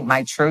to speak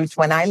my truth.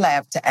 When I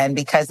left, and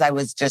because I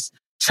was just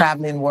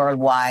traveling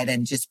worldwide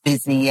and just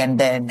busy, and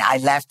then I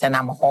left and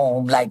I'm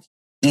home, like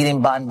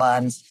eating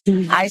bonbons.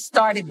 I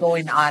started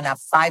going on at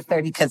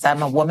 5:30 because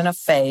I'm a woman of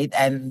faith.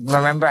 And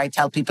remember, I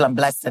tell people I'm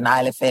blessed and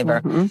highly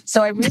favored.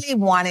 So I really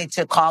wanted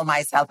to call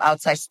myself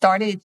out. So I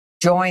started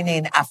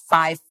joining at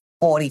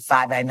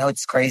 5:45. I know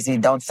it's crazy.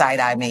 Don't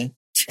side-eye me.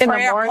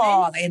 Prayer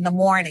call in the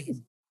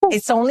morning.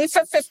 It's only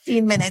for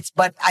 15 minutes,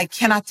 but I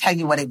cannot tell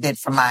you what it did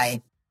for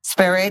my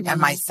spirit and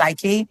my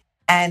psyche.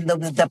 And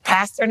the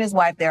pastor and his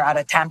wife, they're out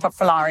of Tampa,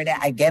 Florida.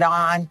 I get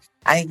on.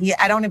 I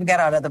don't even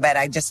get out of the bed.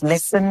 I just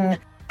listen.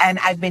 And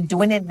I've been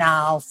doing it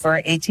now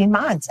for 18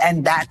 months.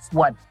 And that's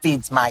what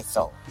feeds my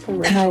soul.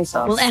 Nice.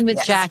 We'll end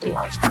with Jackie.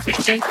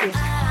 Thank you.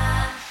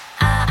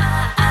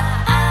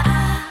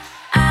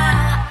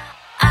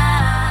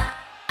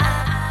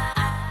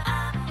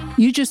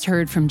 You just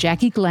heard from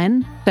Jackie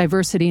Glenn,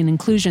 diversity and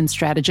inclusion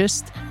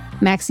strategist,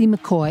 Maxie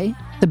McCoy,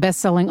 the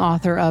best-selling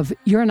author of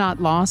You're Not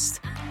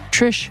Lost,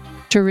 Trish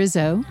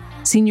Turizzo,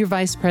 Senior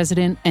Vice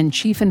President and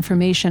Chief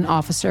Information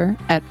Officer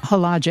at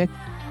Hologic,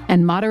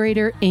 and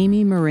moderator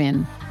Amy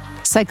Marin,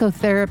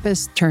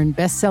 psychotherapist turned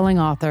best-selling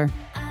author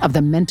of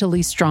the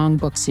Mentally Strong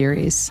book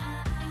series.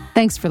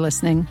 Thanks for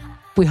listening.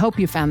 We hope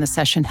you found the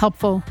session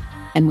helpful,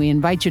 and we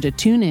invite you to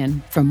tune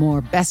in for more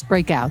best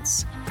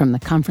breakouts from the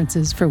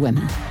Conferences for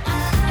Women.